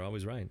 movies are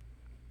always right.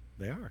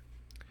 They are.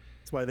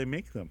 That's why they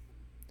make them.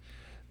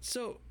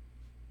 So,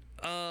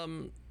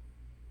 the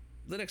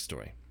next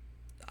story.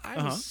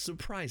 I was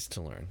surprised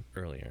to learn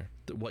earlier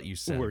what you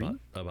said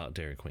about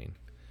Dairy Queen.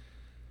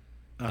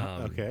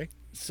 Okay.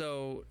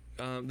 So,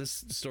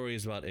 this story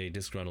is about a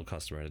disgruntled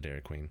customer at a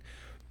Dairy Queen.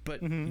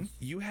 But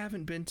you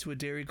haven't been to a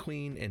Dairy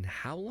Queen in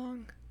how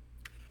long?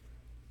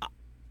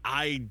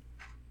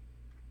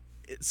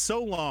 It's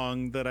so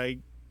long that I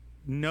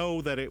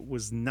know that it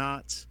was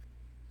not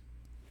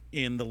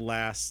in the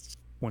last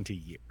 20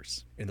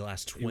 years. In the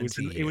last 20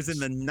 years? It was in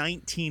the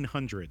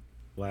 1900s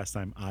last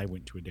time I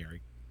went to a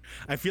Dairy Queen.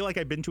 I feel like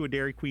I've been to a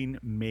Dairy Queen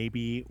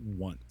maybe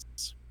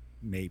once.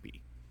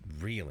 Maybe.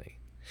 Really?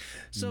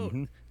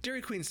 So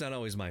Dairy Queen's not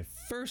always my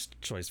first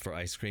choice for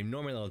ice cream.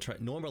 Normally I'll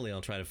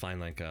try to find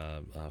like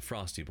a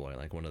Frosty Boy,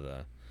 like one of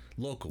the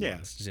local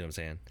ones. You see what I'm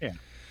saying? Yeah.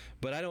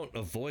 But I don't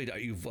avoid. Are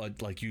you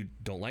like you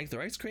don't like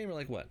their ice cream or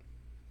like what?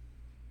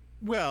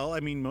 Well, I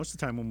mean, most of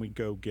the time when we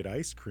go get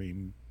ice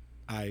cream,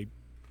 I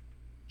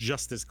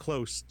just as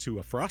close to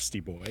a Frosty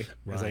Boy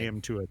as I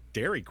am to a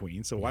Dairy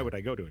Queen. So why would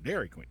I go to a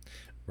Dairy Queen?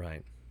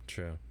 Right.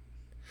 True.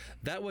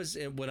 That was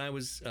when I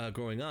was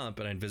growing up,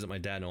 and I'd visit my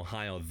dad in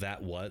Ohio.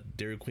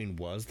 Dairy Queen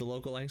was the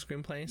local ice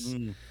cream place,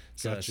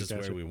 so that's just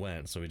where we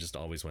went. So we just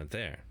always went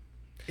there.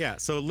 Yeah.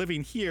 So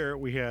living here,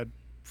 we had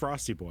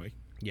Frosty Boy.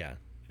 Yeah.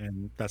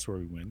 And that's where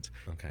we went.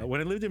 Okay.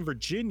 When I lived in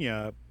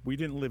Virginia, we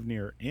didn't live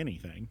near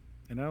anything,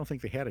 and I don't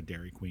think they had a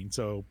Dairy Queen.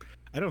 So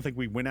I don't think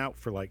we went out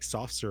for like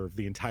soft serve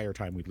the entire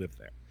time we lived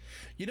there.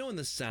 You know, in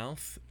the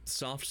South,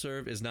 soft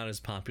serve is not as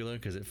popular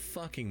because it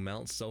fucking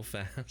melts so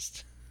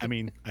fast. I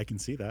mean, I can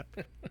see that.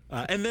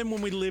 And then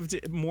when we lived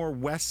more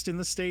west in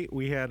the state,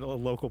 we had a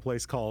local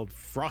place called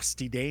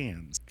Frosty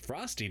Dan's.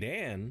 Frosty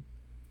Dan?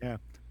 Yeah.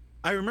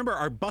 I remember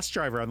our bus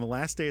driver on the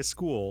last day of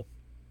school,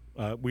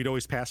 we'd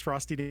always pass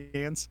Frosty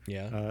Dan's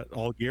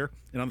all year.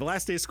 And on the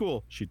last day of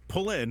school, she'd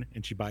pull in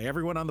and she'd buy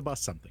everyone on the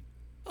bus something.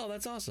 Oh,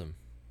 that's awesome.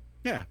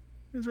 Yeah,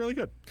 it was really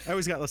good. I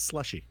always got a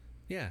slushie.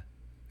 Yeah,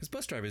 because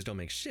bus drivers don't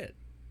make shit.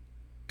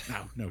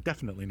 No,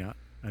 definitely not.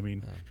 I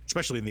mean,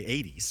 especially in the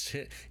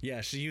 80s.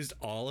 Yeah, she used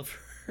all of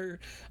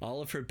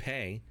her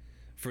pay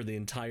for the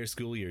entire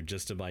school year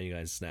just to buy you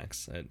guys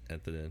snacks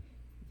at the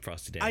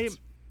Frosty Dan's.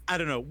 I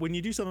don't know. When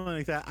you do something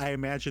like that, I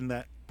imagine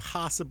that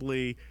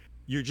possibly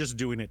you're just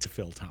doing it to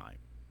fill time.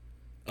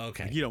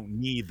 Okay. Like, you don't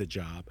need the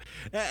job.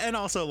 And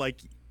also, like,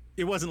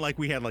 it wasn't like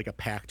we had like a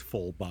packed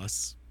full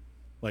bus.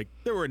 Like,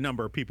 there were a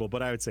number of people,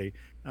 but I would say,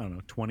 I don't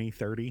know, 20,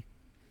 30.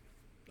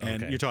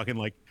 And you're talking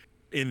like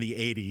in the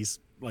 80s.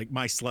 Like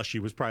my slushie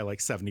was probably like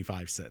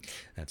 75 cents.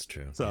 That's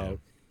true. So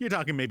you're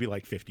talking maybe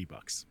like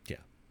 $50. Yeah.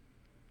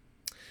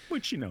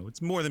 Which,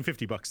 it's more than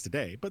 $50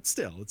 today, but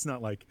still, it's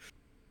not like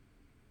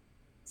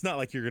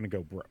you're going to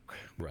go broke.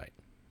 Right.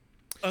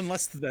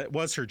 Unless that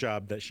was her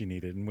job that she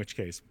needed, in which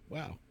case,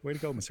 wow, way to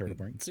go, Miss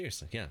Hurtlebrink.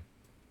 Seriously, yeah.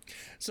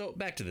 So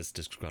back to this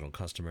disgruntled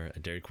customer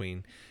at Dairy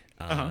Queen.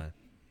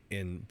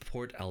 In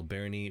Port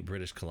Alberni,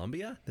 British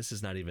Columbia. This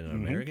is not even an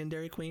American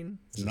Dairy Queen.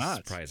 This is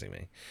surprising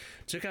me.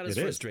 Took out his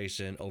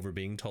frustration over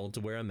being told to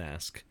wear a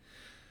mask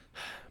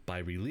by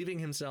relieving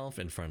himself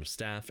in front of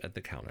staff at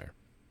the counter.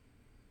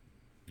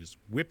 Just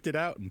whipped it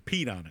out and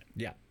peed on it.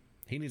 Yeah.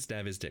 He needs to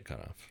have his dick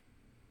cut off.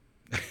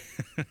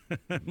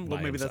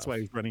 Well, maybe that's why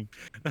he was running.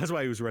 That's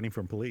why he was running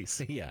from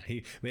police. Yeah,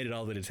 he made it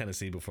all the way to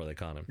Tennessee before they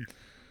caught him.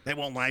 They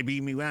won't lie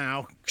beat me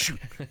now.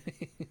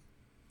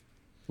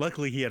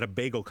 Luckily, he had a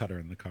bagel cutter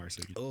in the car.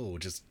 So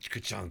just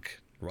ka-chunk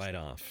right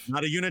off.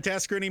 Not a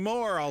unitasker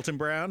anymore, Alton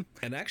Brown.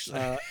 And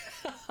actually,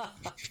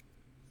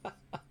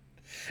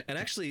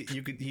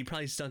 he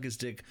probably stuck his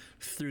dick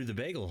through the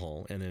bagel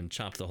hole and then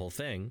chopped the whole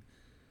thing.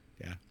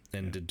 Yeah,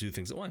 and did 2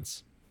 things at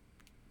once.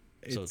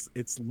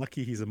 It's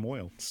lucky he's a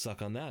moil.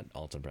 Suck on that,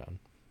 Alton Brown.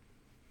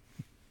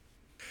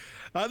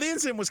 The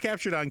incident was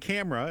captured on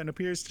camera and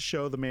appears to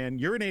show the man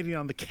urinating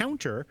on the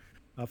counter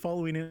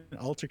following an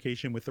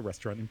altercation with the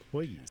restaurant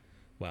employees.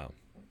 Wow.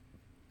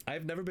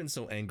 I've never been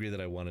so angry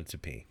that I wanted to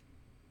pee.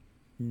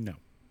 No.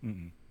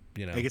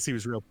 I guess he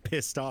was real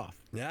pissed off.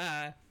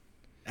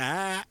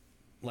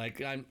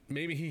 Like,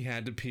 maybe he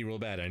had to pee real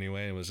bad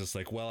anyway and was just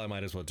like, well, I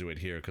might as well do it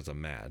here because I'm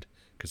mad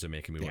because they're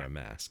making me wear a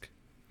mask.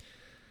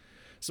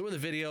 So in the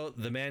video,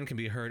 the man can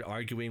be heard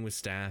arguing with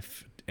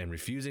staff and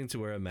refusing to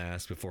wear a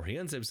mask before he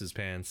unzips his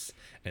pants,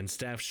 and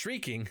staff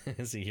shrieking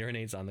as he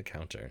urinates on the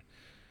counter.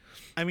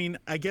 I mean,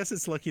 I guess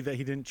it's lucky that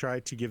he didn't try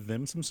to give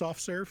them some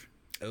soft serve.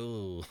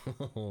 Oh.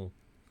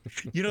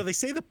 You know, they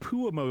say the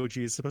poo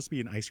emoji is supposed to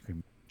be an ice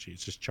cream emoji.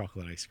 It's just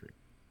chocolate ice cream.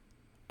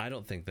 I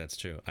don't think that's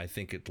true. I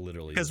think it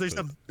literally because is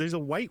there's a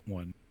white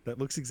one that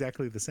looks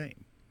exactly the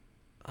same.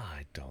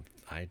 I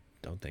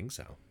don't think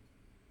so.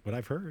 What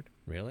I've heard.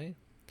 Really?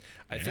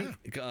 I think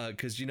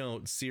because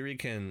Siri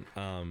can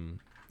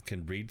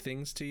read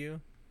things to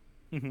you.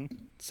 Mm-hmm.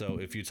 So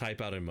if you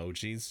type out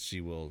emojis,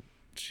 she will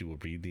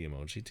read the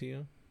emoji to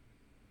you.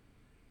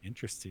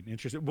 Interesting.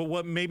 Well,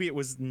 what maybe it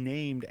was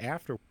named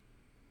after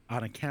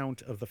on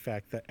account of the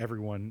fact that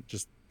everyone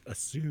just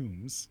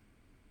assumes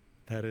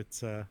that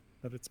it's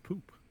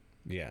poop.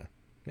 Yeah,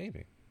 maybe.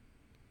 I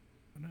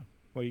don't know.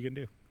 What are you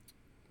gonna do?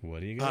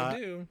 What are you gonna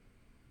do?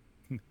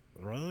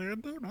 What are you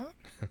gonna do,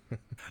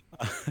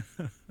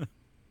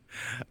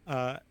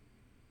 man?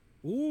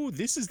 Ooh,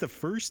 this is the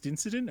first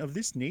incident of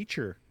this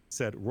nature,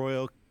 said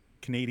Royal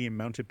Canadian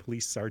Mounted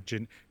Police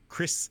Sergeant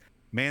Chris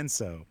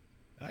Manso.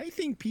 I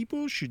think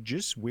people should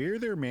just wear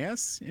their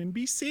masks and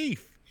be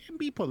safe and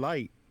be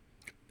polite.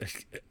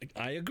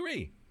 I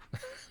agree.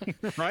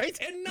 Right?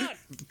 And not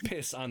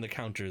piss on the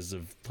counters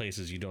of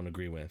places you don't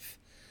agree with.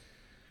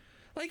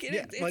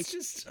 It's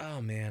just,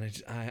 oh man,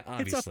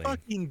 obviously. It's a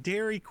fucking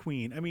Dairy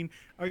Queen. I mean,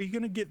 are you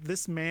going to get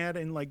this mad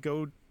and like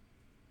go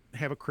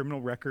have a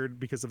criminal record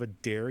because of a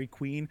Dairy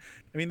Queen?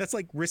 I mean, that's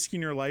like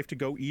risking your life to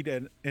go eat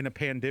in a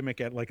pandemic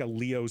at like a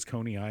Leo's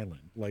Coney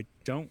Island. Like,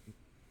 don't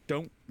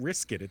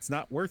risk it. It's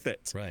not worth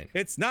it. Right.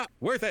 It's not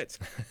worth it.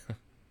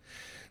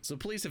 So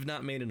police have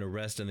not made an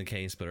arrest in the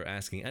case, but are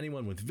asking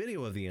anyone with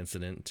video of the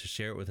incident to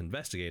share it with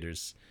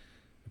investigators.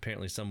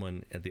 Apparently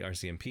someone at the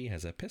RCMP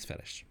has a piss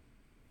fetish.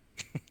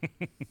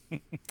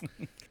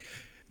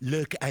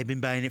 Look, I've been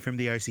buying it from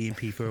the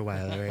RCMP for a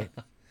while, all right?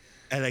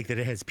 I like that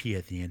it has P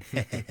at the end.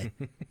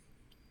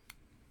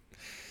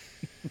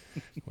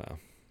 Wow.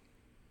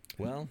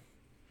 Well,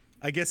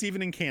 I guess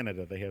even in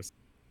Canada they have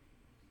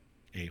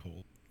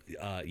a-hole.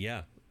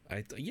 Yeah.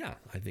 I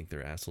think there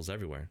are assholes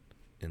everywhere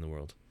in the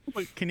world.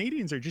 But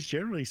Canadians are just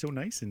generally so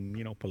nice and,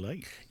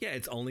 polite. Yeah,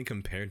 it's only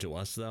compared to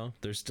us, though.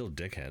 There's still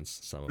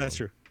dickheads, some of That's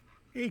them. true.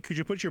 Hey, could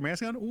you put your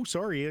mask on? Oh,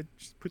 sorry.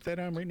 Just put that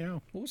on right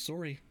now. Oh,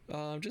 sorry.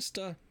 I'll just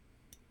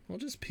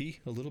pee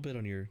a little bit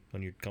on your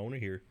corner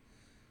here.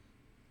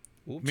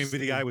 Oops. Maybe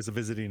the guy was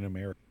visiting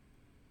America.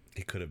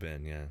 It could have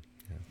been, yeah.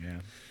 Yeah.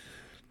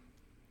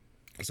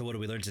 So what did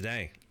we learn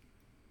today?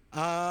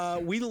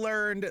 We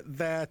learned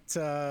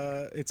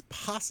that it's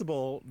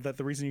possible that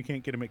the reason you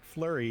can't get a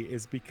McFlurry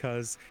is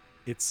because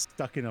it's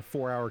stuck in a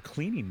 4-hour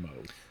cleaning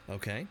mode.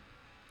 Okay.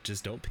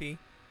 Just don't pee.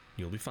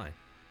 You'll be fine.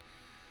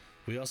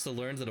 We also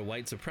learned that a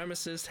white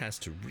supremacist has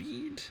to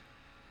read.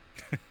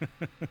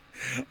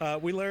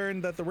 We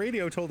learned that the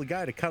radio told the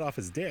guy to cut off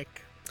his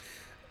dick.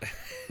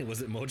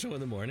 Was it Mojo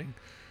in the morning?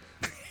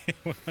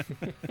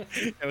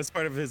 It was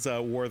part of his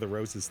War of the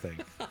Roses thing.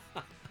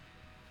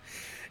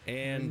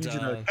 And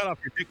cut off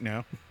your dick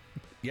now.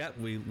 Yeah,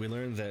 we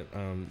learned that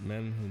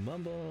men who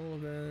mumble a little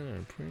bit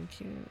are pretty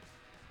cute.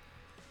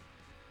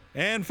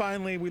 And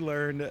finally, we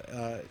learned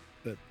that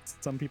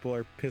some people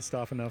are pissed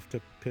off enough to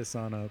piss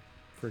on a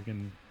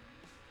friggin'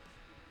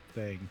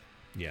 thing.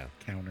 Yeah.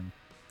 Counter.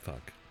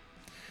 Fuck.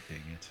 Dang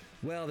it.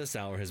 Well, this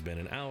hour has been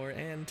 1 hour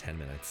and 10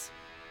 minutes.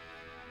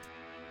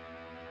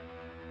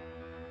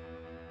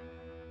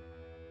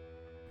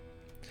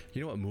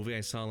 You know what movie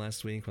I saw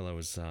last week while I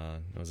was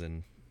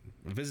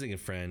visiting a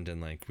friend, and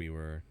like we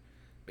were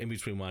in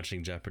between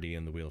watching Jeopardy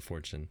and The Wheel of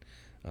Fortune.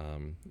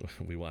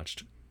 We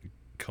watched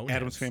Coneheads.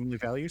 Adam's Family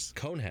Values?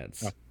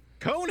 Coneheads.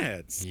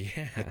 Coneheads.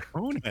 Yeah. The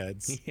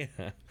Coneheads.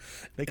 Yeah.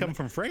 They come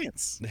from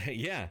France.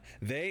 Yeah.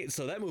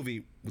 So that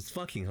movie was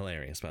fucking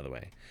hilarious, by the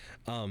way.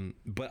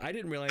 But I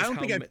didn't realize I don't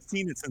think I've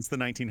seen it since the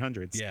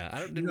 1900s. Yeah,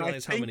 I didn't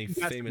realize how many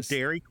famous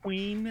Dairy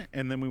Queen,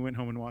 and then we went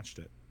home and watched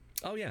it.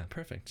 Oh yeah,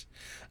 perfect.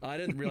 I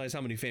didn't realize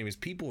how many famous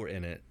people were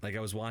in it. Like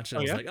I was watching,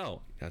 I was like,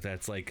 oh,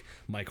 that's like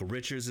Michael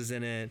Richards is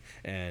in it,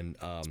 and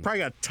it's probably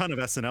got a ton of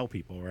SNL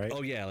people, right?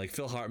 Oh yeah, like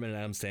Phil Hartman and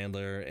Adam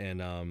Sandler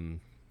and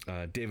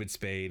David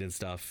Spade and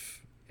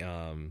stuff.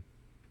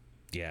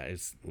 Yeah,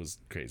 it was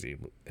crazy,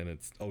 and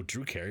it's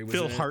Drew Carey was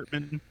Phil in it.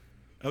 Hartman.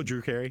 Oh,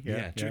 Drew Carey.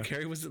 Yeah, Drew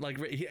Carey was like,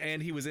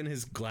 and he was in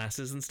his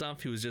glasses and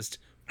stuff. He was just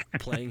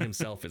playing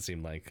himself. It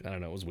seemed like, I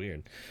don't know, it was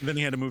weird. And then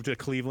he had to move to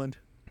Cleveland.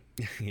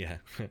 Yeah.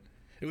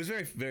 It was a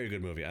very, very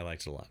good movie. I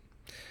liked it a lot.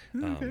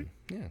 Okay.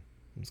 Yeah, it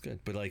was good.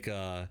 But like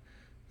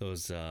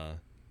those, I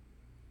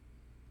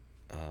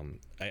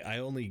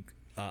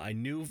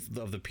knew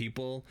of the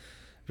people,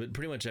 but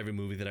pretty much every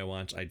movie that I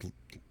watch, I'd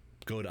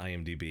go to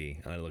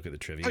IMDb and I look at the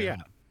trivia. Oh yeah,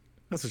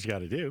 that's what you got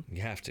to do.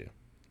 You have to.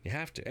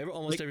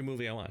 Almost every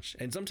movie I watch,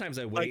 and sometimes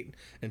I wait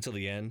until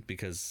the end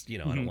because I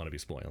don't want to be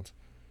spoiled.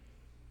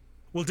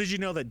 Well, did you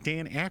know that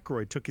Dan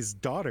Aykroyd took his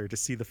daughter to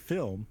see the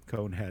film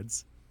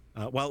Coneheads?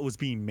 While it was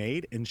being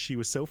made, and she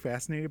was so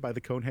fascinated by the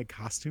Conehead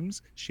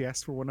costumes, she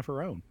asked for one of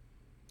her own.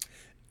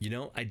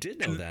 I did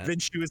know that. Then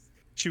she was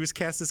She was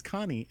cast as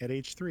Connie at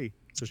age 3,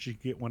 so she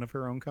could get one of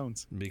her own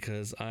cones.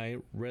 Because I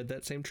read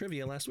that same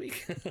trivia last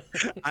week.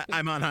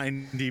 I'm on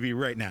IMDb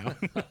right now.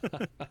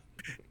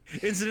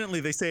 Incidentally,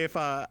 they say if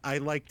I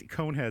liked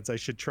Coneheads, I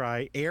should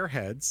try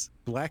Airheads,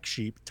 Black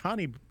Sheep,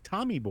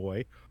 Tommy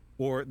Boy,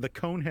 or the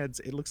Coneheads.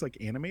 It looks like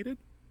animated.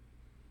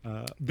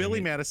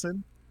 Billy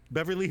Madison,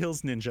 Beverly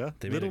Hills Ninja,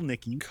 Little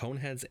Nicky.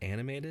 Coneheads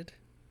animated?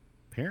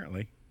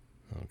 Apparently.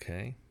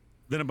 Okay.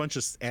 Then a bunch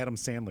of Adam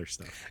Sandler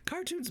stuff.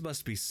 Cartoons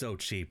must be so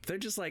cheap. They're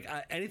just like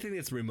anything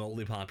that's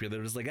remotely popular.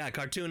 They're just like,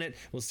 cartoon it.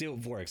 We'll see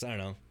what works. I don't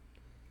know.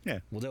 Yeah,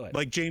 we'll do it.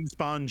 Like James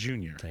Bond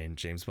Jr.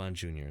 James Bond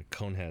Jr.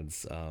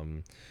 Coneheads.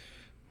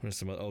 What are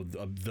some?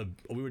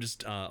 We were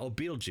just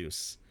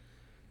Beetlejuice.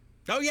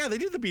 Oh yeah, they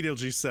did the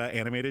Beetlejuice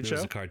animated show. It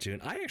was a cartoon.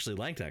 I actually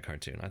liked that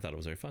cartoon. I thought it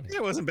was very funny. Yeah,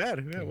 it wasn't bad.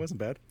 It wasn't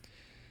bad.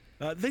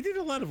 They did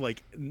a lot of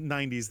like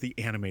 90s the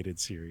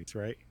animated series,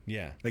 right?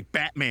 Yeah. Like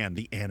Batman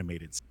the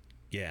animated series.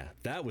 Yeah,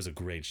 that was a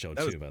great show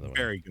That too, by the way.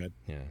 Very good.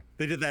 Yeah.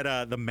 They did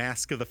that the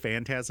Mask of the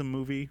Phantasm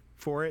movie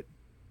for it.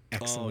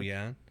 Excellent. Oh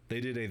yeah. They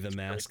did The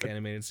Mask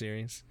animated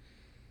series.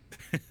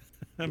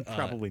 I'm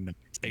probably not.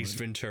 Ace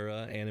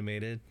Ventura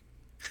animated.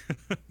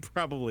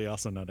 Probably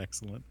also not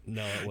excellent.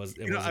 No, it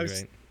wasn't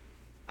great.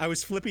 I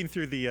was flipping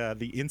through the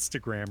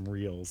Instagram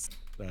reels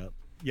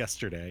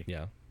yesterday.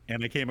 Yeah.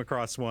 And I came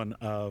across one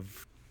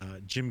of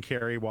Jim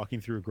Carrey walking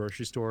through a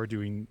grocery store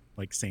doing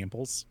like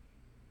samples.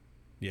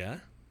 Yeah.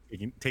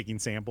 Taking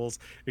samples,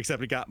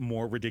 except it got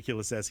more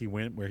ridiculous as he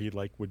went, where he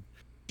like would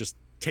just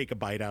take a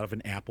bite out of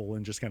an apple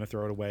and just kind of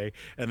throw it away,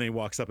 and then he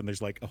walks up and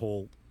there's like a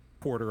whole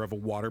quarter of a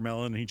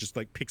watermelon, and he just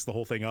like picks the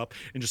whole thing up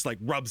and just like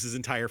rubs his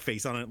entire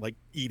face on it, like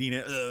eating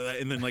it,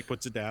 and then like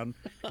puts it down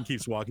and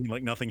keeps walking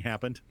like nothing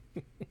happened.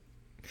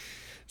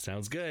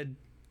 Sounds good.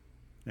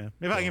 Yeah,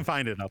 if I can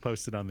find it, I'll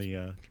post it on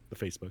the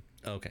Facebook.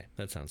 Okay,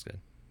 that sounds good,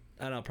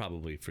 and I'll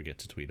probably forget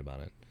to tweet about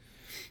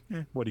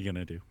it. What are you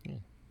gonna do? Yeah.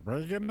 What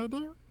are you gonna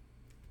do?